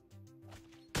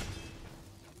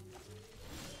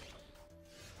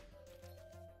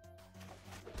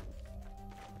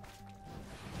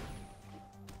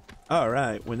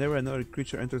 Alright, whenever another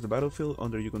creature enters the battlefield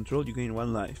under your control, you gain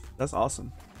 1 life. That's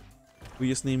awesome. We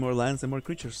just need more lands and more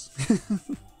creatures.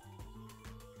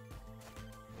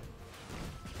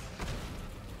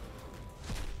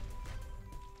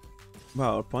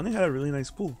 Wow, our opponent had a really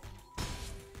nice pool.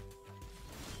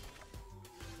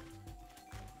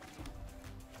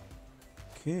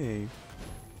 Okay.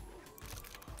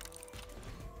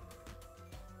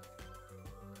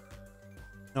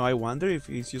 Now I wonder if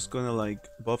he's just gonna like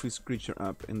buff his creature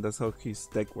up and that's how his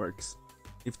deck works.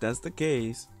 If that's the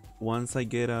case, once I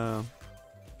get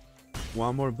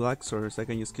 1 more black source, I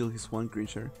can just kill his 1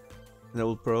 creature. And that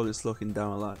will probably slow him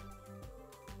down a lot.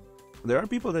 There are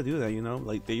people that do that, you know,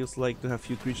 like they just like to have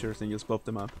few creatures and just buff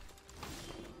them up.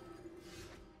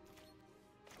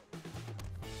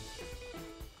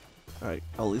 Alright,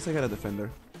 at least I got a defender.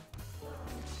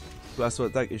 Plus to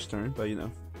attack each turn, but you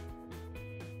know.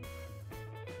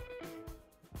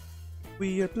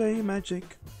 We are playing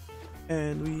Magic,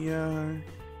 and we are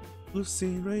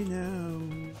losing right now.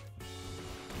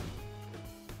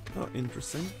 Oh,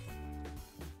 interesting.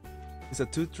 It's a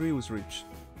 2/3 with reach.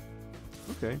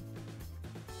 Okay.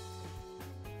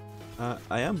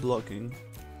 I am blocking.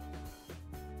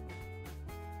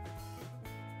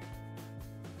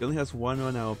 He only has 1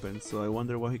 mana open, so I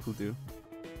wonder what he could do.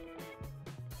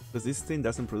 Because this thing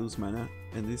doesn't produce mana,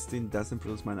 and this thing doesn't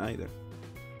produce mana either.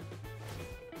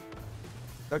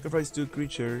 Sacrifice 2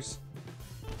 creatures.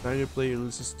 Target player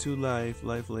loses 2 life,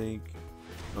 lifelink.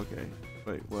 Okay,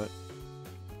 wait, what?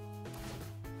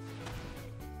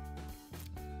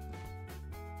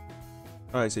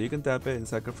 Alright, so you can tap it and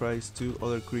sacrifice 2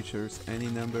 other creatures. Any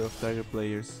number of target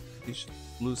players. Each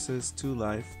loses 2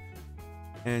 life.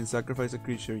 And sacrifice a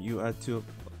creature, you add 2.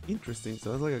 Interesting,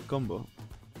 so that's like a combo.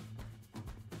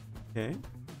 Okay.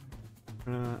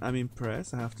 I'm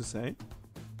impressed, I have to say.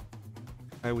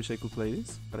 I wish I could play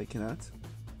this, but I cannot.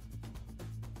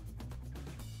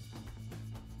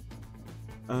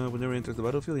 Whenever it enters the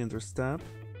battlefield, it enters tap.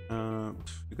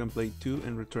 You can play 2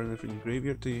 and return it from your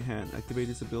graveyard to your hand. Activate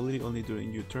this ability only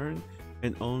during your turn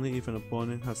and only if an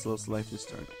opponent has lost life this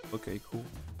turn. Okay, cool.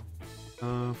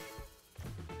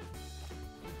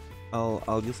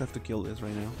 I'll just have to kill this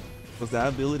right now because that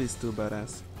ability is too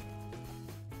badass.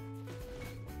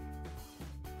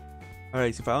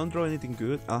 Alright, so if I don't draw anything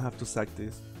good, I'll have to sack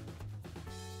this.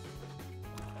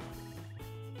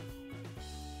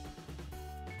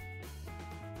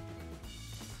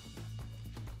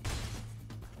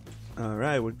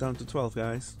 Alright, we're down to 12,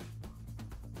 guys.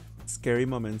 Scary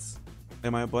moments.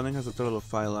 And my opponent has a total of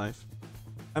 5 life.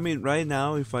 I mean, right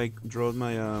now, if I draw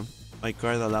my my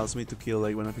card that allows me to kill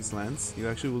like one of his lands, it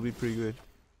actually will be pretty good.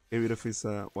 Get rid of his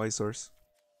white source.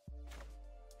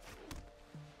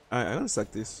 Alright, I'm gonna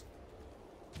sack this.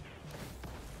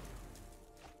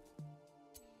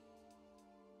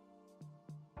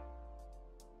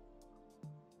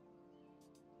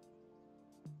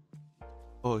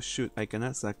 Oh shoot, I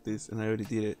cannot sack this and I already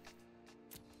did it.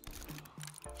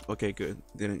 Okay, good.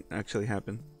 Didn't actually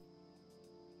happen.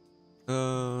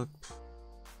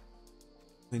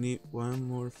 I need one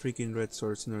more freaking red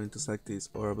source in order to sack this,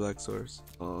 or a black source.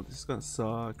 Oh, this is gonna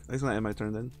suck. It's gonna end my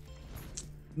turn then.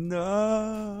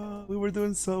 No, we were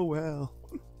doing so well.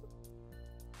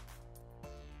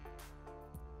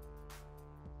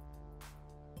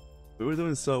 We were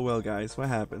doing so well, guys. What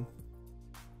happened?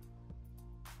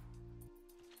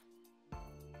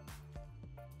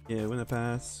 Yeah, we're gonna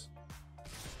pass.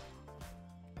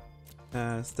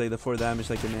 Pass, take the 4 damage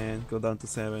like a man, go down to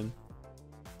 7.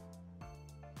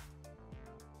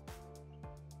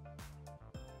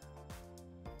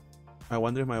 I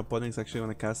wonder if my opponent is actually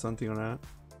gonna cast something or not.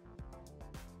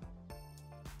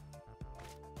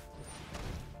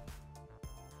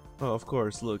 Oh, of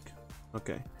course, look.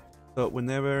 Okay. So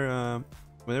whenever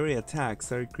he attacks,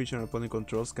 target creature an opponent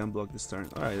controls can block this turn.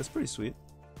 Alright, that's pretty sweet.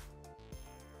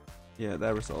 Yeah,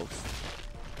 that resolves.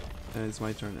 And it's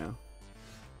my turn now.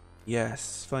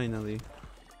 Yes, finally.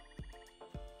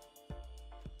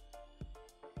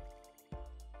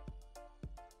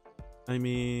 I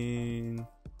mean...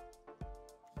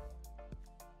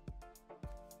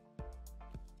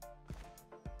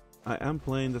 I am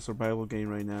playing the survival game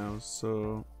right now,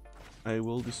 so I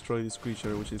will destroy this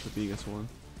creature, which is the biggest one.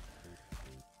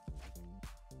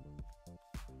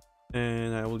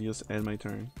 And I will just end my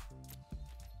turn.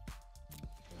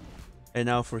 And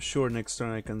now for sure next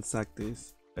turn I can sack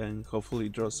this and hopefully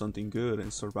draw something good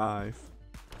and survive.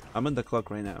 I'm on the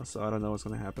clock right now, so I don't know what's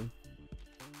gonna happen.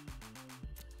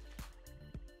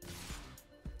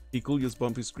 He could just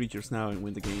bump his creatures now and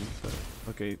win the game, but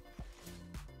okay.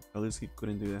 At least he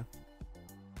couldn't do that.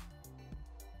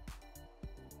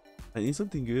 I need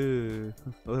something good,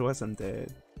 otherwise I'm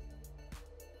dead.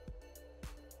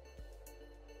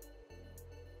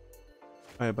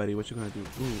 Alright buddy, what you gonna do?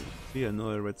 Ooh, see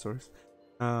another red source.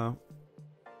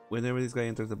 Whenever this guy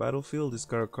enters the battlefield,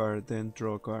 discard a card, then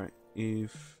draw a card.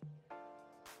 If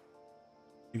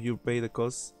you pay the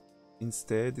cost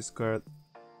instead, discard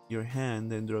your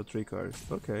hand, then draw 3 cards.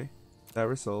 Okay, that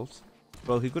resolves.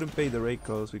 Well, he couldn't pay the raid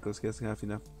cost because he doesn't have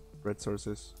enough red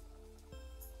sources.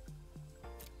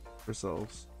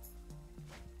 Resolves.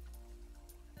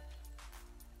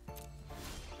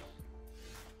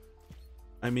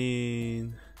 I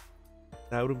mean,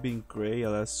 that would have been great a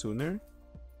lot sooner,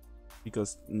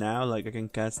 because now like I can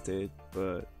cast it,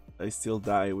 but I still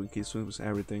die when he swims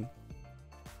everything.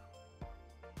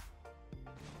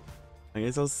 I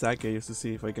guess I'll sack it just to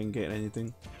see if I can get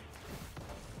anything.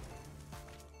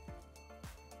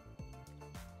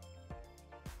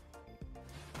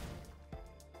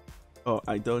 Oh,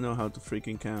 I don't know how to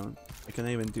freaking count. I can't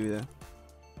even do that.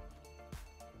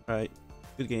 Alright,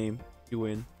 good game. You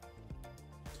win.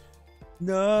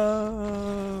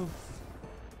 No.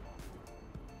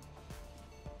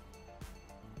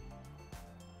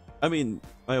 I mean,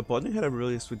 my opponent had a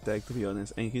really sweet deck, to be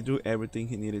honest, and he drew everything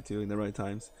he needed to in the right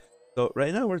times. So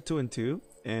right now we're 2-2,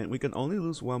 and we can only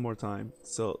lose one more time.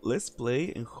 So let's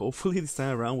play, and hopefully this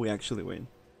time around we actually win.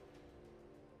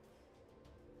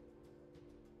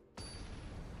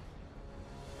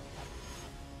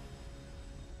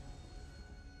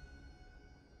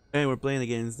 And we're playing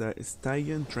against the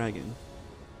Stygian Dragon.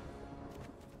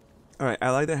 Alright, I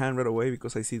like the hand right away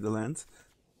because I see the lands.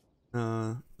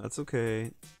 That's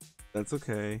okay. That's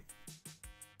okay.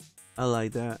 I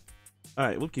like that.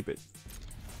 Alright, we'll keep it.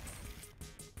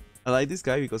 I like this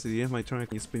guy because at the end of my turn I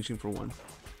can just pinch him for 1.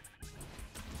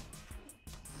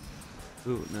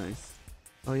 Ooh, nice.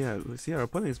 Oh yeah, see, our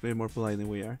opponent is way more polite than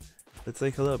we are. Let's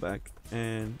say hello back,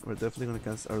 and we're definitely gonna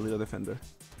cast our little defender.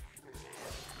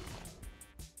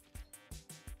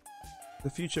 The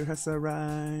future has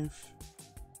arrived,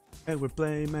 and we're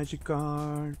playing magic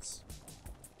cards.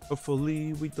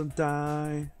 Hopefully we don't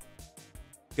die.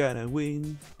 Gotta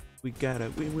win. We gotta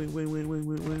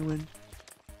win.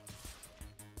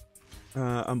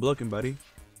 I'm blocking, buddy.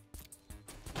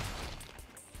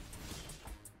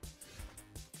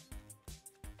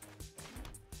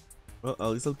 Well, at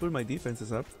least I'll put my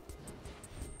defenses up.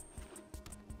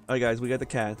 Alright guys, we got the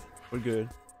cat. We're good.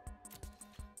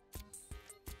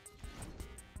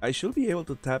 I should be able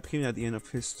to tap him at the end of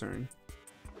his turn.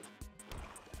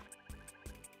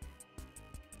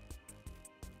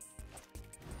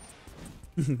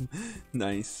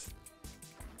 Nice.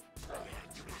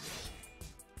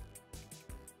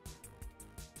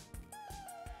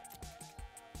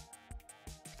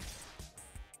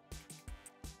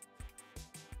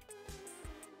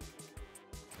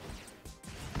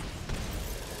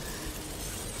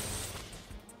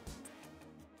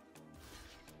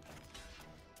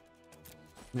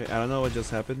 Yeah, I don't know what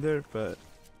just happened there, but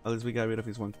at least we got rid of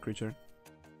his one creature.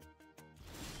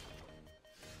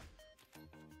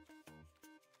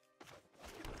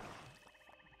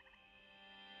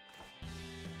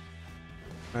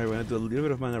 Alright, we're gonna do a little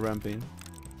bit of mana ramping.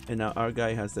 And now our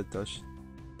guy has that touch.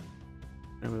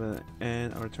 And we're gonna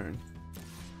end our turn.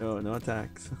 Oh, no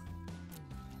attacks.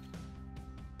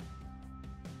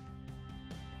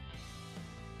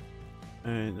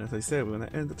 And as I said, we're gonna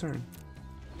end the turn.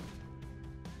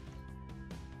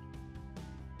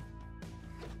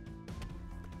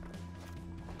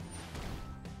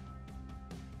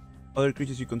 Other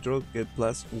creatures you control get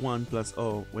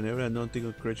 +1/+0 whenever a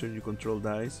non-tingle creature you control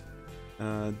dies.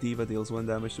 Diva deals 1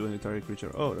 damage to any target creature.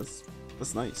 Oh, that's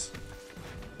nice.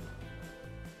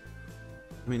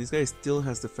 I mean, this guy still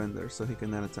has defender, so he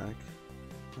cannot attack.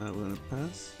 We're gonna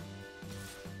pass.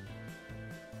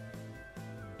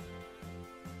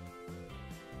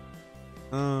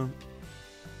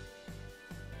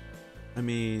 I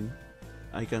mean,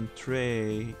 I can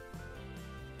trade,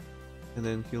 and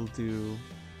then he'll do.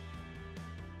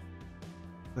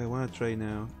 I want to trade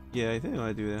now. Yeah, I think I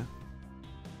want to do that.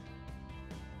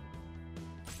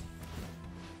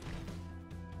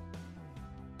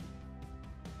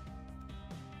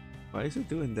 Why is it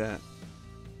doing that?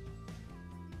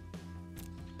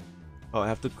 Oh, I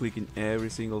have to click in every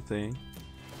single thing.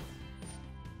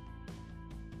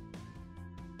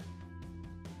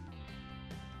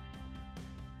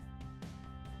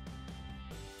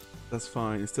 That's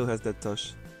fine, it still has that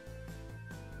touch.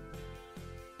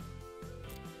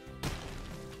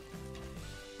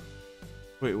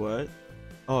 Wait, what?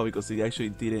 Oh, because he actually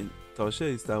didn't touch it?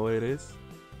 Is that what it is?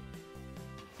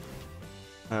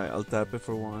 Alright, I'll tap it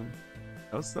for 1.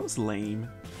 That was lame.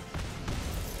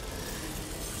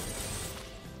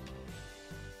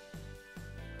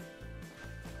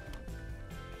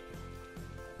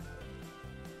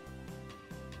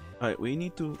 Alright, we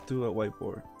need to do a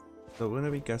whiteboard. So we're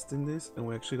gonna be casting this, and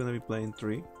we're actually gonna be playing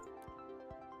 3.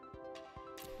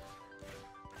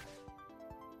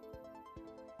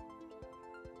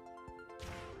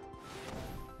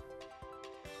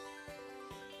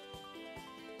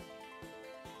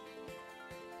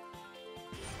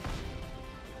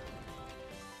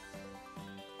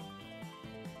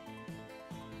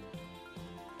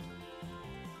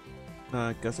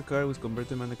 Cast a card with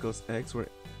converted mana cost X, where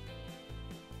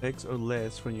X or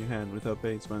less from your hand without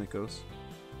paying its mana cost.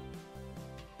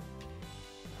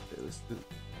 Okay, let's do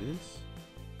this.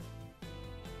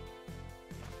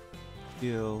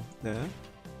 Deal that.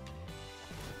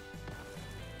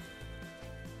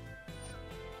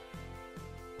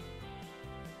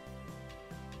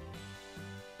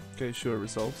 Okay, sure,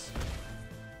 resolves.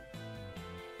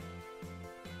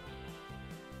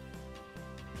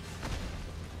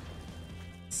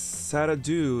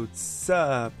 Saradu,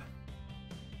 sup?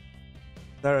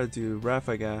 Saradu,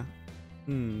 Ravnica.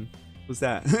 Who's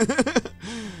that?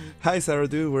 Hi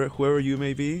Saradu, whoever you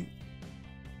may be.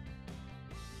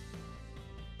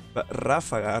 But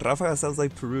Ravnica sounds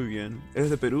like Peruvian. ¿Eres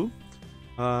de Perú?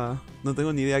 No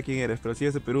tengo ni idea quién eres, pero si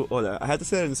eres de Perú, hola. I had to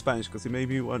say it in Spanish because it may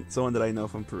be someone that I know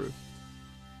from Peru.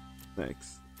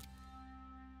 Thanks.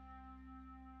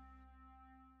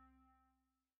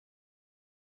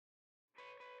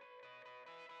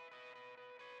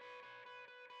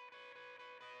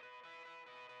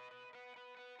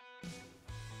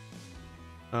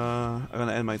 I'm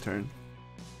gonna end my turn.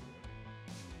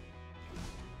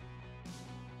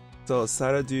 So,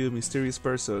 Sarah, you mysterious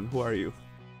person, who are you?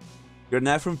 You're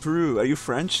not from Peru. Are you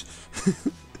French?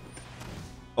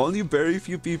 Only very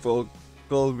few people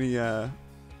call me.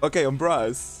 Okay,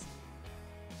 Umbras.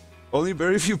 Only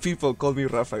very few people call me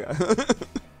Rafaga.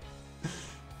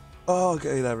 Oh,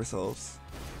 okay, that resolves.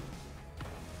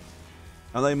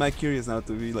 I'm like mad curious now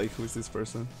to be like, who's this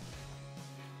person?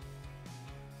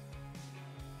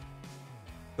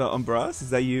 So, Umbras, is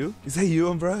that you? Is that you,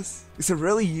 Umbras? Is it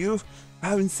really you? I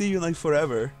haven't seen you in like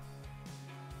forever.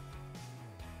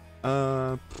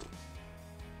 I'm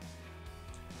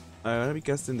gonna be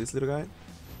casting this little guy.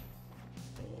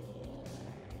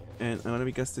 And I'm gonna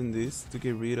be casting this to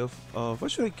get rid of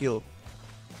what should I kill?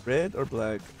 Red or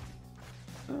black?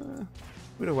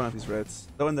 Either one of these reds.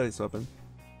 The one that is open.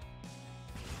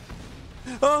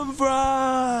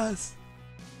 Umbras!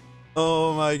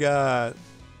 Oh my god.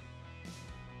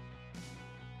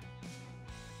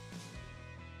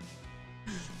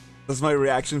 That's my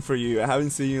reaction for you. I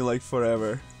haven't seen you like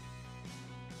forever.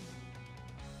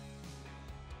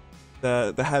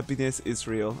 The happiness is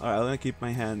real. Alright, I'm gonna keep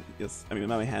my hand not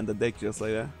my hand, the deck just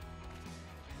like that.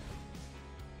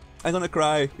 I'm gonna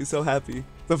cry. He's so happy.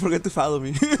 Don't forget to follow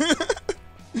me.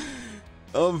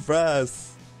 Umbras.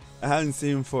 I haven't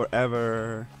seen him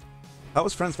forever. How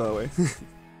was friends, by the way?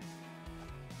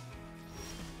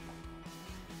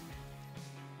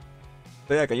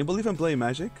 So yeah, can you believe I'm playing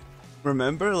Magic?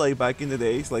 Remember, like back in the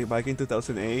days, like back in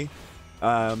 2008,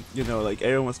 you know, like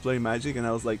everyone was playing Magic and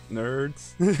I was like,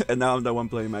 nerds. And now I'm the one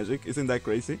playing Magic. Isn't that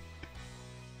crazy?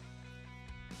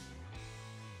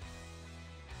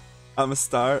 I'm a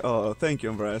star. Oh, thank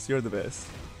you, Umbras. You're the best.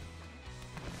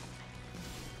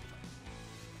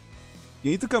 You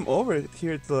need to come over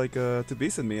here to like to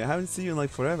visit me. I haven't seen you in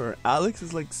like forever. Alex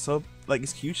is like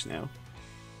he's huge now.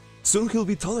 Soon he'll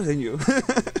be taller than you.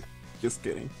 Just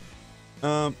kidding.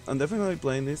 I'm definitely gonna be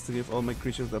playing this to give all my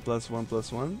creatures the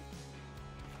 +1/+1.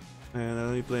 And I'm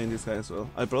gonna be playing this guy as well.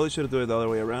 I probably should do it the other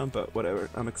way around, but whatever.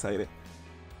 I'm excited.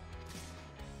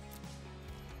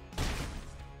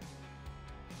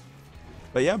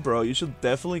 But yeah, bro, you should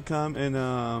definitely come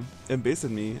and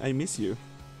visit me. I miss you.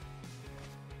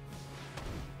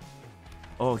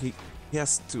 Oh, he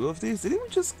has 2 of these? Did he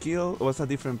just kill? Or was a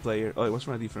different player? Oh, it was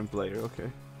from a different player, okay.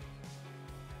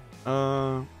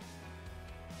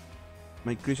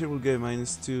 My creature will get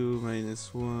 -2,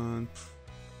 -1.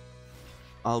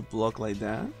 I'll block like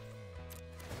that.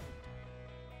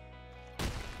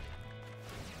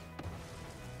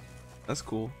 That's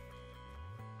cool.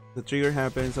 The trigger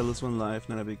happens, I lose 1 life,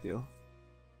 not a big deal.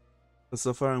 But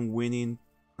so far I'm winning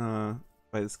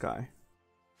by the sky.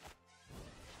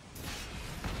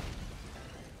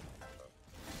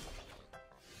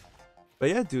 But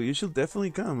yeah, dude, you should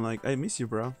definitely come. Like, I miss you,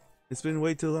 bro. It's been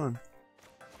way too long.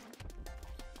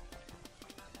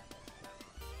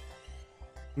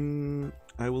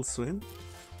 I will swim.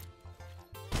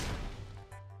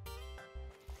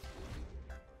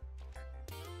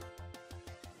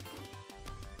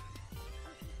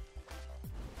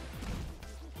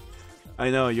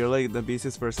 I know, you're like the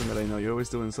busiest person that I know. You're always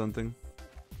doing something.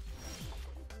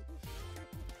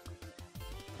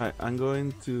 Alright, I'm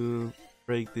going to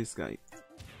break this guy.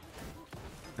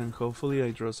 And hopefully I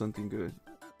draw something good.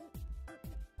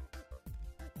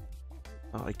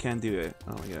 Oh, I can't do it.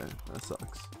 Oh yeah, that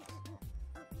sucks.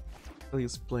 I'll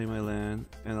just play my land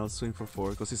and I'll swing for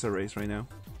 4 because it's a race right now.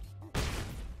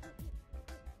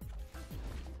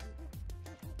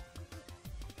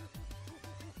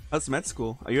 How's med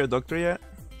school? Are you a doctor yet?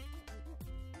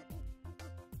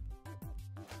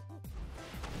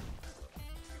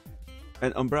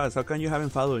 And Umbras, how come you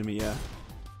haven't followed me yet?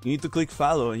 You need to click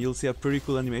follow and you'll see a pretty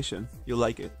cool animation. You'll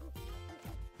like it.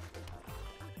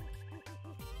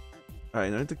 Alright,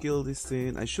 in order to kill this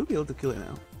thing, I should be able to kill it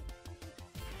now.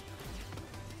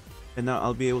 And now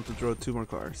I'll be able to draw 2 more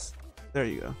cards. There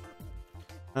you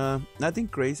go. Nothing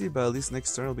crazy, but at least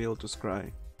next turn I'll be able to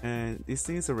scry. And this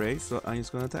thing is a race, so I'm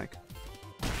just gonna attack.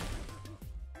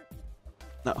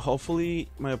 Now, hopefully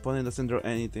my opponent doesn't draw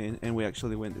anything and we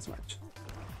actually win this match.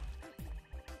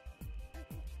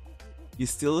 You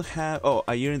still have... oh,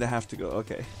 a year and a half to go,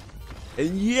 okay.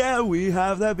 And yeah, we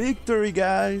have that victory,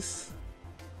 guys!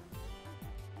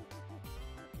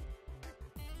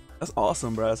 That's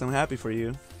awesome, bros. I'm happy for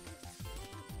you.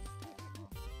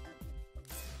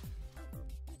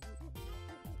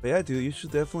 But yeah, dude, you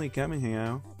should definitely come and hang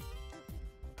out.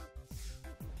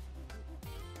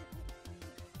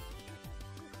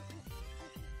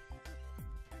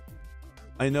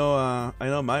 I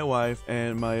know my wife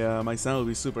and my son will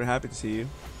be super happy to see you.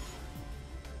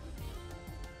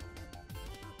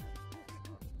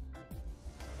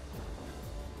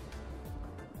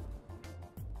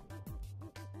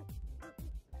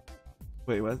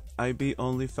 Wait, what? IB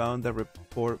only found the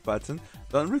report button.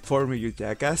 Don't report me, you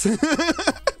jackass.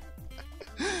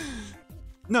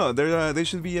 No, there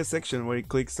should be a section where it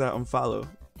clicks on follow.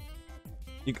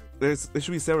 There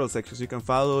should be several sections. You can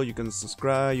follow, you can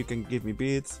subscribe, you can give me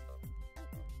bits.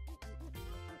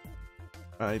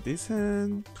 Alright, this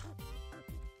hand.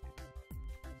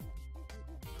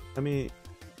 I mean,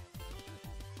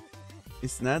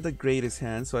 it's not the greatest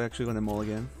hand, so I'm actually gonna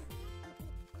mulligan.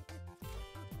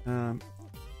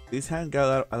 This hand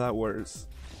got a lot worse.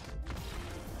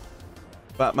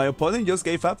 But my opponent just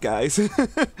gave up, guys.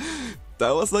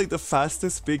 That was like the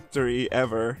fastest victory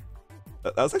ever.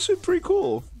 That was actually pretty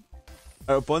cool.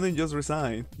 Our opponent just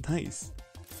resigned. Nice.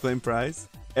 Claim prize.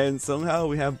 And somehow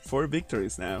we have 4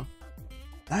 victories now.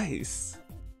 Nice.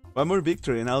 One more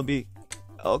victory and I'll be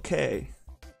okay.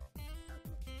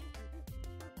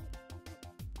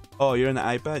 Oh, you're on the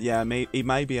iPad? Yeah, it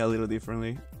might be a little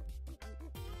differently.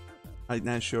 I'm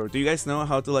not sure. Do you guys know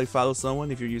how to like follow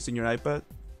someone if you're using your iPad?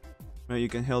 Maybe you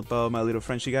can help out my little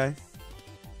Frenchy guy.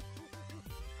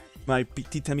 My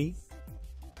petit ami.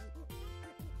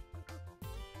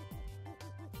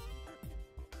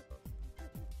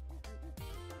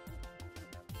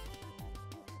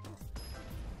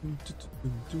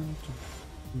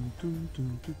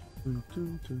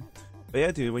 But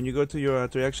yeah, dude, when you go to your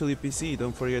actually PC,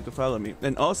 don't forget to follow me.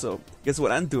 And also, guess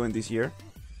what I'm doing this year?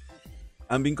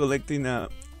 I've been collecting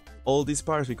all these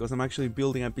parts because I'm actually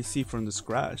building a PC from the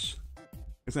scratch.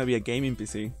 It's gonna be a gaming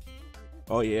PC.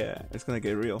 Oh yeah, it's gonna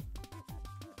get real.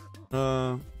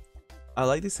 I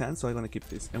like this hand, so I'm gonna keep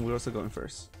this. And we're also going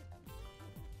first.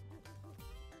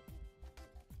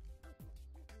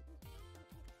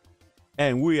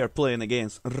 And we are playing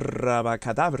against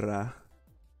Ravnica.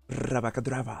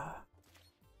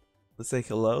 Let's say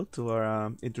hello to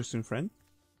our interesting friend.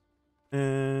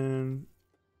 And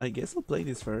I guess I'll play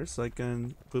this first so I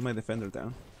can put my defender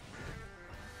down.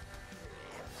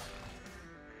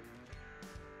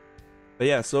 But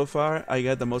yeah, so far I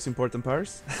got the most important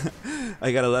parts.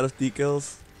 I got a lot of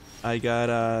decals. I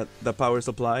got the power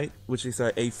supply, which is a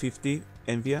 850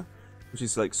 Envia, which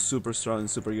is like super strong and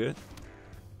super good.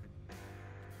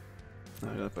 I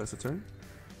gotta pass the turn.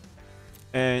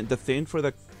 And the thing for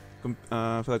the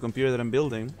computer that I'm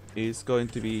building is going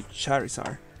to be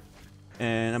Charizard.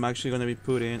 And I'm actually gonna be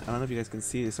putting, I don't know if you guys can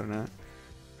see this or not.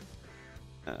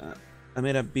 I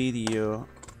made a video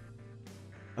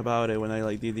about it when I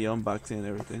like did the unboxing and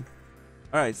everything.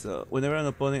 Alright, so whenever an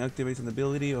opponent activates an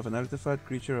ability of an artifact,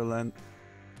 creature, or land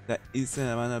that isn't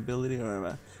a mana ability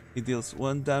or it deals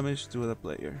 1 damage to the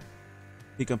player.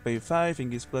 He can pay 5 and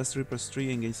gives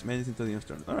 +3/+3 and gains menace until the end of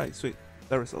turn. Alright, sweet.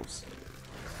 That resolves.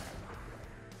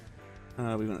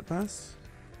 We're gonna pass.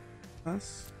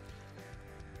 Pass.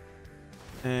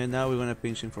 And now we're gonna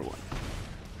pinch him for 1.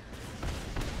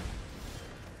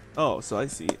 Oh, so I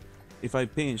see. If I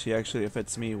pinch, he actually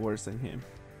affects me worse than him.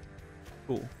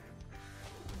 Cool.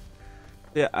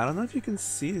 Yeah, I don't know if you can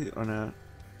see it or not.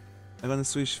 I'm gonna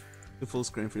switch to full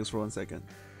screen for just for 1 second.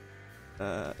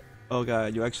 Oh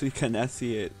god, you actually cannot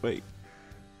see it. Wait.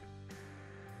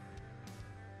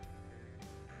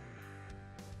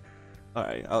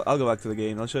 Alright, I'll go back to the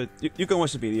game. I'll show it. You can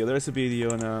watch the video. There's a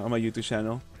video on my YouTube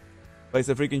channel. But it's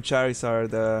a freaking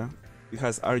Charizard. It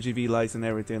has RGB lights and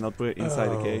everything. I'll put it inside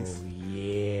the case. Oh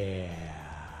yeah.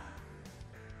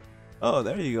 Oh,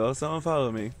 there you go. Someone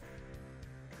follow me.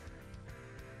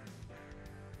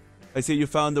 I see you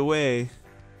found a way.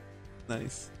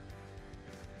 Nice.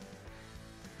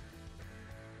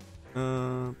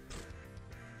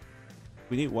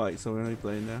 We need white, so we're gonna be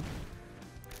playing that.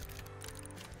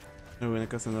 And we're gonna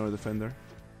cast another defender.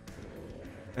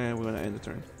 And we're gonna end the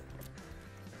turn.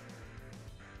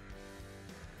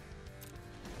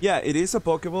 Yeah, it is a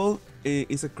Pokeball.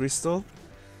 It's a crystal.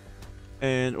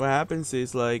 And what happens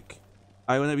is like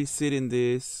I'm gonna be sitting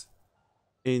this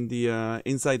in the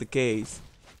inside the case,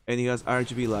 and it has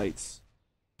RGB lights.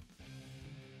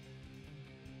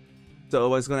 So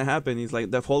what's gonna happen is like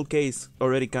the whole case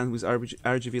already comes with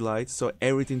RGB lights, so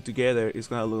everything together is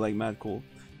gonna look like mad cool.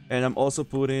 And I'm also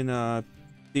putting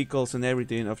decals and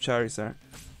everything of Charizard,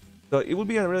 so it will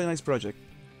be a really nice project.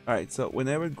 Alright, so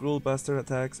whenever Gruul Bastard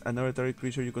attacks, another target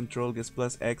creature you control gets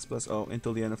 +X/+O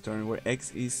until the end of turn, where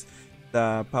X is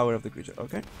the power of the creature.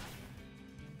 Okay,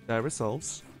 that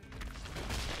resolves.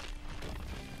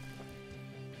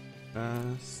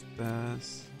 Pass,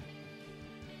 pass,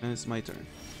 and it's my turn.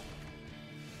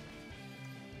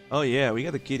 Oh yeah, we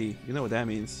got the kitty. You know what that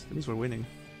means. That means we're winning.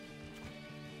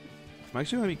 I'm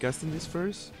actually gonna be casting this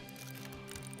first.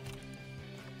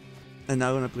 And now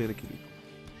I'm gonna play the kitty.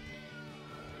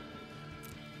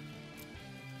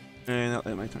 And I'll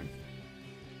end my turn.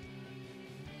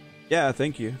 Yeah,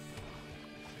 thank you.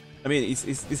 I mean,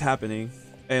 it's happening,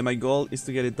 and my goal is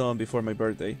to get it done before my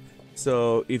birthday.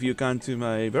 So if you come to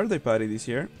my birthday party this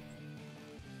year,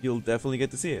 you'll definitely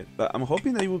get to see it. But I'm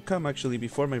hoping that you will come actually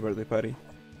before my birthday party.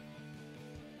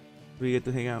 We get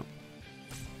to hang out.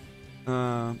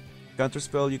 Counter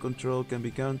spell you control can be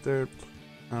countered.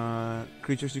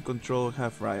 Creatures you control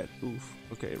have riot. Oof.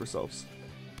 Okay, it resolves.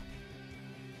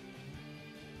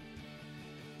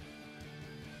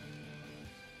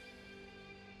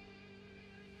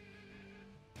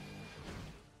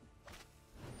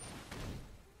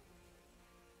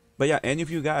 But yeah, any of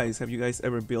you guys, have you guys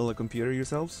ever built a computer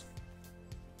yourselves?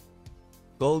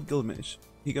 Gold Gilmish.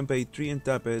 He can pay 3 and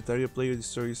tap it. Target player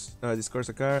discards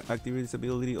a card. Activate this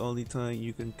ability only time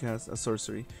you can cast a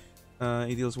sorcery.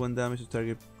 It deals 1 damage to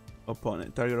target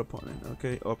opponent.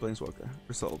 Okay, or planeswalker.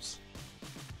 Resolves.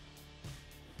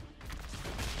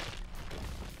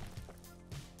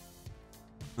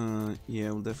 Yeah,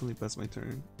 I'll definitely pass my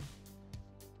turn.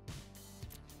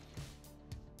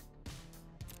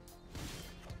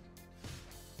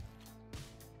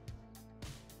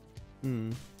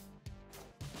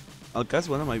 I'll cast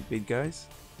one of my big guys.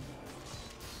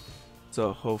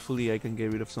 So hopefully I can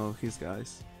get rid of some of his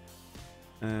guys.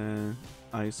 And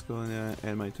I'm just gonna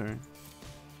end my turn.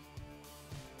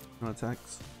 No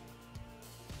attacks.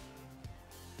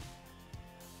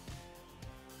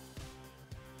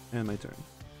 End my turn.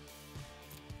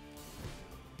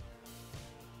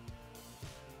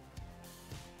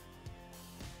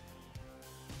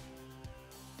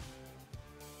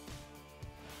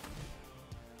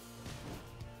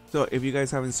 So if you guys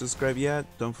haven't subscribed yet,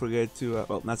 don't forget to,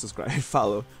 well, not subscribe,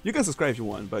 follow. You can subscribe if you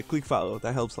want, but click follow,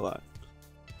 that helps a lot.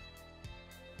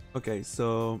 Okay,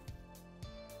 so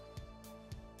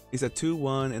it's a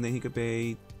 2/1 and then he could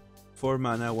pay 4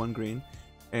 mana, 1 green,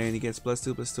 and he gets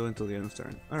 +2/+2 until the end of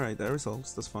turn. Alright, that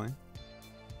resolves, that's fine.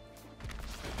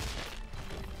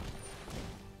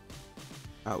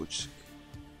 Ouch.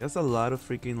 That's a lot of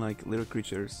freaking like little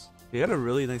creatures. He had a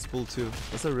really nice pull too.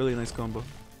 That's a really nice combo.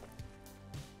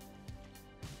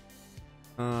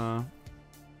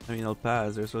 I mean, I'll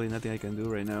pass. There's really nothing I can do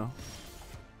right now.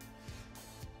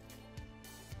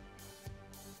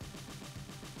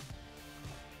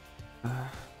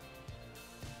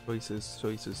 Choices.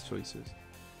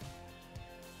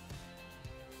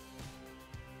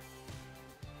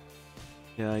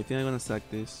 Yeah, I think I'm gonna sack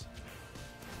this.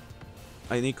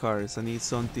 I need cards. I need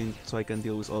something so I can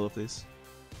deal with all of this.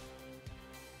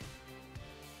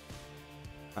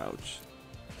 Ouch.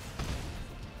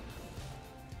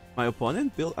 My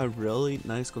opponent built a really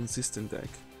nice consistent deck.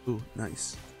 Ooh,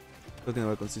 nice. Talking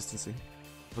about consistency.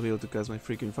 I'll be able to cast my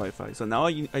freaking 5/5. So now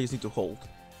I just need to hold.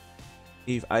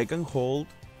 If I can hold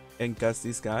and cast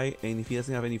this guy, and if he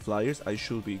doesn't have any flyers, I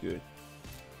should be good.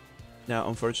 Now,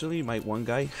 unfortunately, my one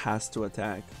guy has to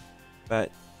attack. But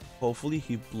hopefully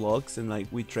he blocks and like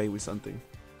we trade with something.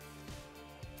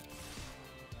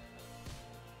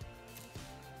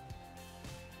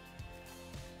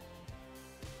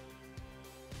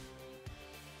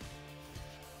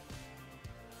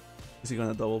 Is he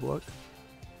gonna double block?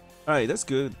 Alright, that's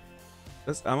good.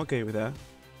 I'm okay with that.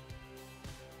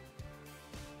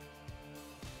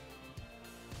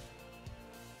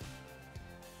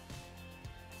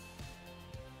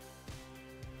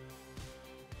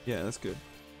 Yeah, that's good.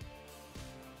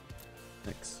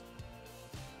 Next.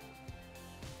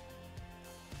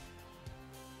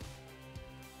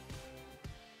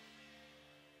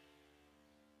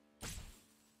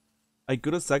 I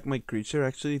could have sacked my creature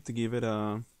actually to give it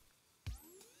a...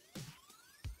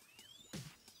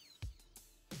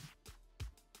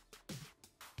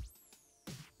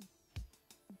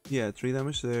 Yeah, 3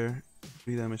 damage there,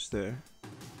 3 damage there.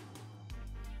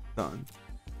 Done.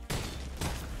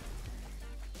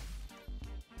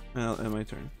 And I'll end my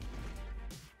turn.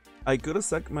 I could have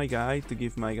sacked my guy to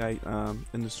give my guy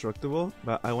indestructible,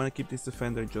 but I want to keep this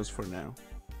defender just for now.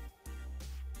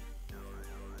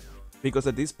 Because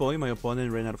at this point my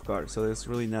opponent ran out of cards, so there's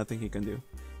really nothing he can do.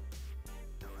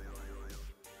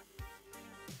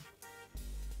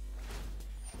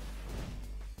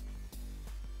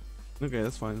 Okay,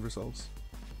 that's fine, it resolves.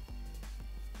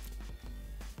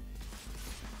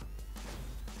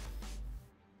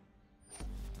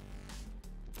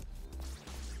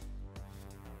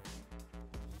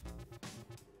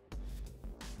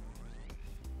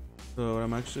 So what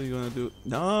I'm actually gonna do...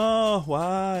 No!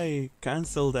 Why?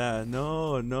 Cancel that.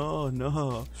 No.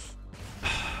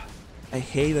 I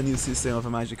hate the new system of a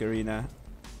Magic Arena.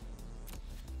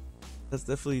 That's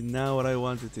definitely not what I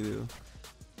wanted to do.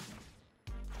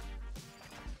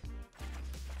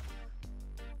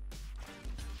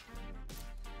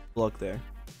 Block there.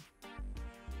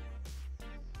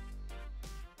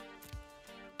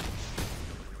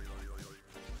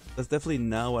 That's definitely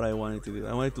not what I wanted to do.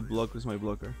 I wanted to block with my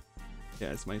blocker. Yeah,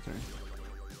 it's my turn.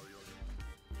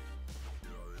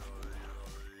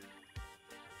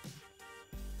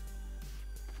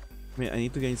 I mean, I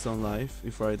need to gain some life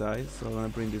before I die, so I'm gonna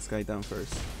bring this guy down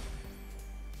first.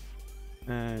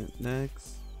 And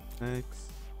next,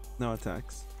 no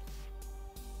attacks.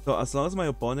 So as long as my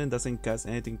opponent doesn't cast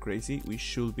anything crazy, we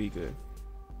should be good.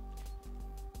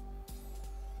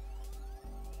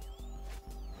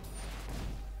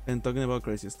 And talking about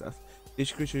crazy stuff,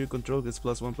 each creature you control gets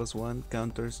 +1/+1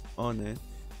 counters on it,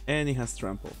 and it has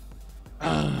trample.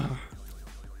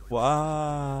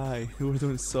 Why? We were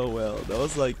doing so well. That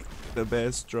was like the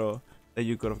best draw that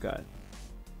you could have got.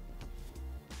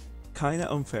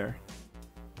 Kinda unfair.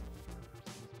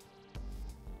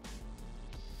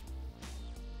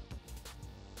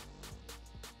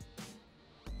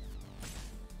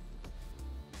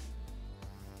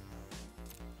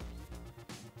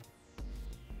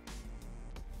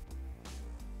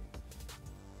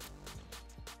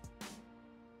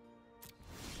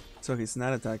 So he's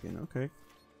not attacking, okay.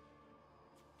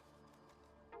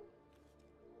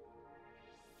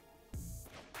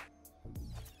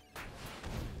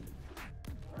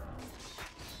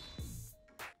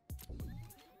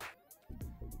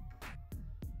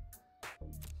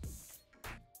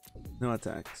 No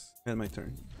attacks. And my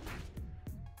turn.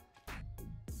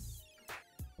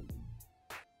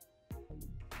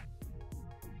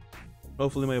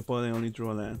 Hopefully my opponent only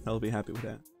drew a land. I'll be happy with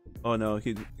that. Oh no,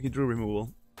 he drew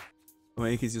removal. I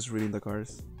mean, he's just reading the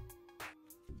cards.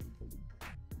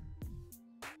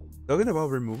 Talking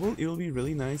about removal, it will be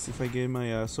really nice if I get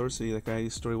my sorcery, like I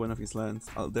destroy one of his lands.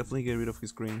 I'll definitely get rid of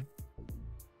his green.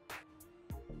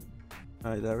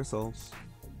 Alright, that resolves.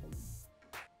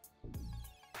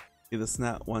 He does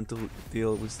not want to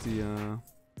deal with the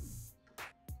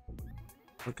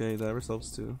okay, that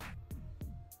resolves too.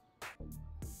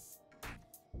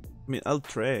 I mean, I'll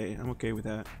tray. I'm okay with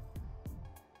that.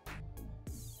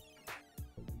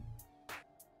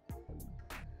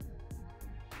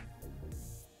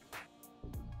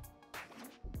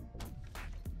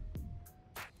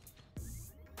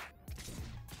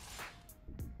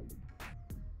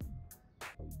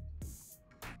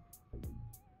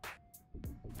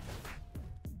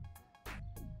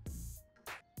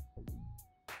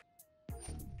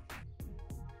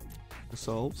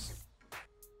 Resolves.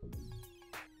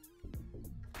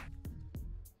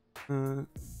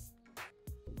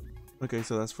 Okay,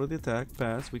 so that's for the attack.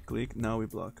 Pass, we click, now we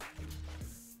block.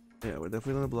 Yeah, we're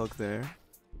definitely gonna block there.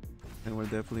 And we're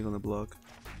definitely gonna block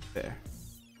there.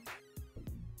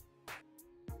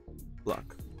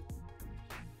 Block.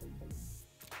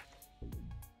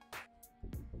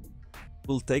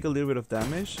 We'll take a little bit of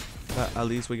damage, but at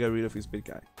least we got rid of his big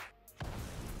guy.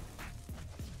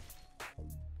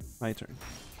 My turn.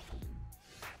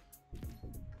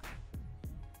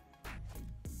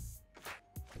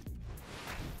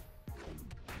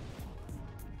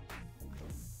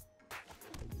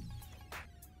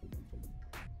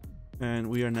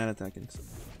 And we are not attacking.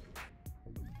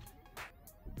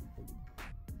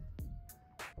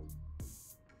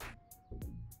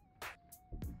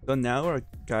 So now our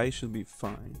guy should be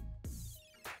fine.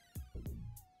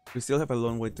 We still have a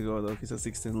long way to go though. He's at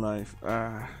 16 life.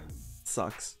 Ah,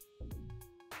 sucks.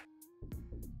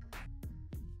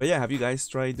 But yeah, have you guys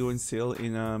tried doing seal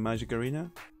in Magic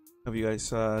Arena? Have you guys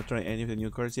tried any of the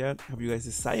new cards yet? Have you guys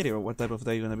decided what type of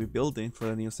deck you're gonna be building for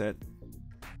the new set?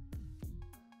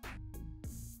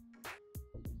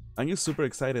 I'm just super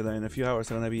excited that in a few hours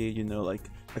I'm gonna be, you know, like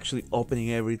actually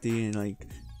opening everything and like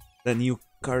the new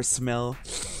card smell.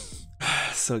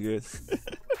 So good.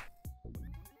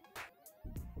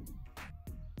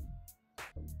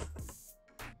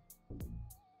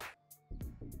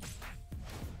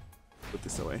 Put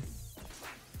this away.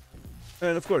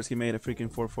 And of course he made a freaking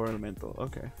 4/4 elemental.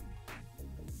 Okay.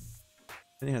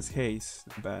 And he has haste.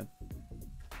 Not bad.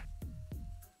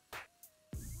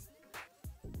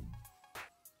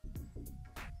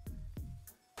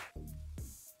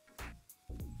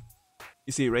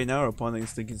 You see, right now our opponent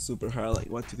is thinking super hard, like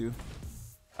what to do.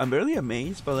 I'm barely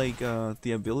amazed by like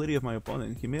the ability of my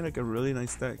opponent. He made like a really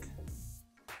nice deck.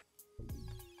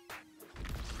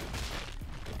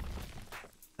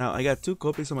 Now I got 2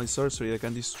 copies of my sorcery that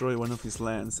can destroy one of his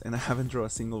lands, and I haven't drawn a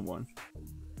single one.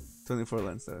 24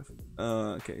 lands left.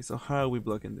 Okay, so how are we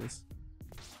blocking this?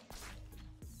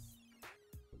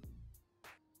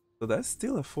 So that's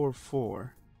still a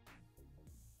 4/4.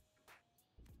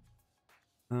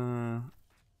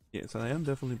 Yeah, so I am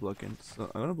definitely blocking.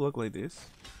 So I'm gonna block like this.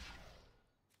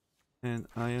 And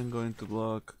I am going to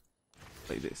block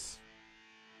like this.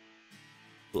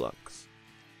 Blocks.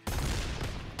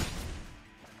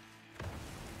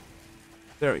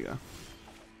 There we go.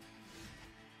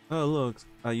 Oh look,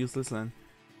 a useless land.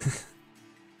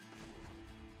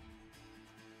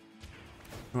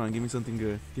 Come on, give me something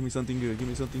good. Give me something good. Give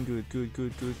me something good. Good,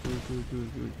 good, good, good, good, good,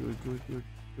 good, good, good, good,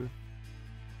 good.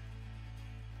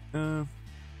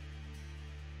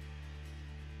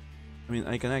 I mean,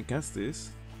 I cannot cast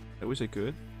this. I wish I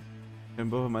could.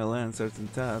 And both of my lands are in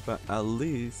tap, but at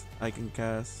least I can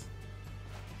cast.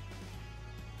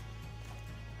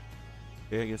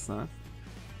 Okay, I guess not.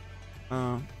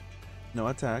 No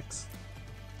attacks.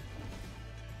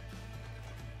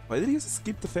 Why did he just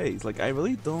skip the phase? Like, I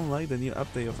really don't like the new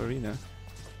update of Arena.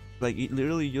 Like, it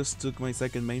literally just took my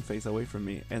second main phase away from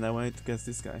me, and I wanted to cast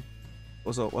this guy.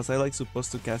 Also, was I like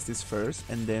supposed to cast this first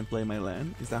and then play my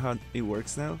land? Is that how it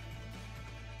works now?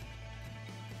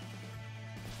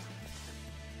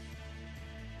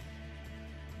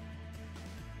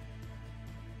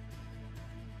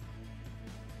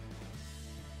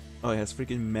 Oh, it has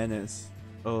freaking Menace.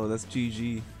 Oh, that's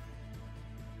GG.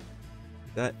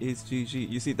 That is GG.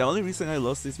 You see, the only reason I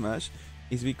lost this match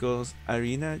is because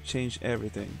Arena changed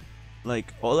everything.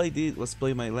 Like, all I did was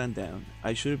play my land down.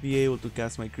 I should be able to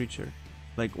cast my creature.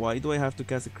 Like, why do I have to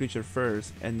cast a creature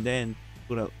first and then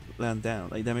put a land down?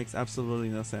 Like, that makes absolutely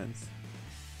no sense.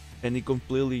 And it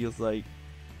completely just like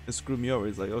screwed me over.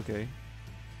 It's like, okay.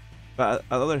 But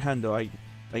on the other hand though, I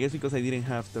guess because I didn't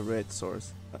have the red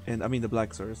source, and I mean the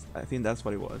black source, I think that's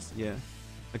what it was. Yeah.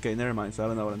 Okay, never mind. So I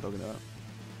don't know what I'm talking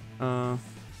about.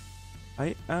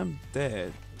 I am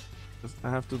dead. I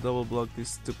have to double block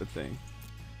this stupid thing.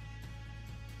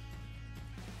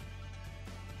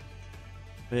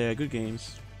 But yeah, good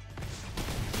games.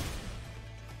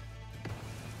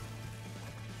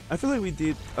 I feel like we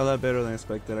did a lot better than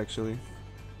expected, actually.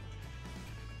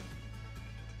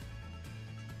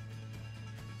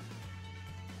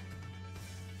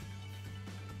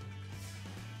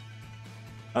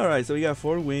 Alright, so we got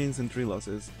 4 wins and 3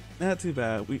 losses. Not too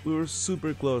bad. We were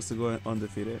super close to going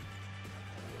undefeated.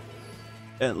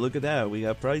 And look at that, we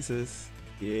got prizes.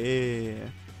 Yeah.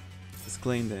 Let's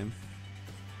claim them.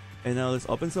 And now let's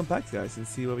open some packs, guys, and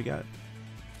see what we got.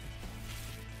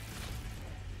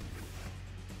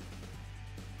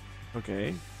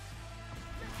 Okay.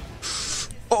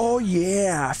 Oh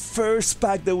yeah! First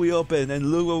pack that we opened,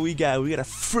 and look what we got. We got a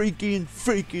freaking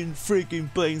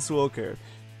Planeswalker.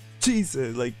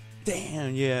 Jesus, like,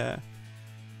 damn, yeah.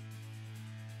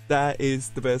 That is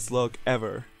the best luck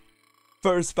ever.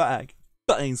 First pack,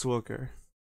 Planeswalker.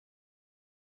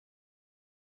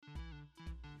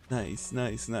 Nice,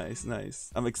 nice, nice,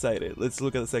 nice. I'm excited. Let's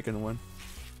look at the second one.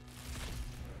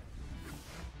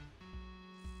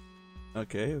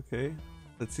 Okay, okay.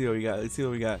 Let's see what we got. Let's see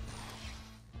what we got.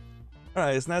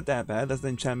 Alright, it's not that bad. That's the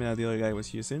enchantment that the other guy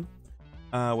was using.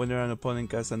 Whenever an opponent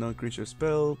casts a non-creature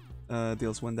spell,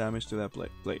 deals 1 damage to that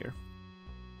player.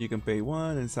 You can pay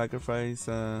 1 and sacrifice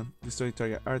destroy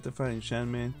target artifact,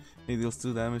 enchantment, and it deals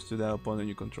 2 damage to that opponent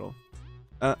you control.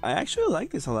 I actually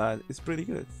like this a lot. It's pretty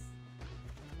good.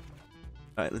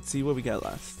 Alright, let's see what we got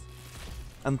last.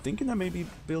 I'm thinking of maybe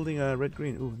building a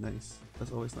red-green. Ooh, nice. That's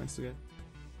always nice to get.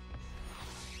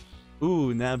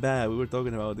 Ooh, not bad. We were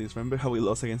talking about this. Remember how we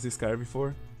lost against this card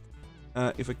before?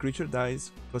 If a creature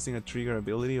dies, causing a trigger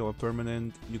ability or a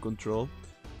permanent you control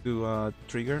to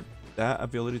trigger, that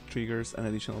ability triggers an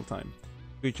additional time.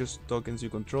 Creatures tokens you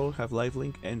control have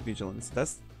lifelink and vigilance.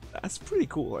 That's pretty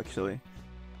cool, actually.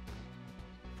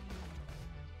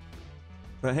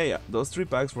 But hey, those 3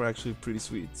 packs were actually pretty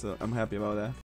sweet, so I'm happy about that.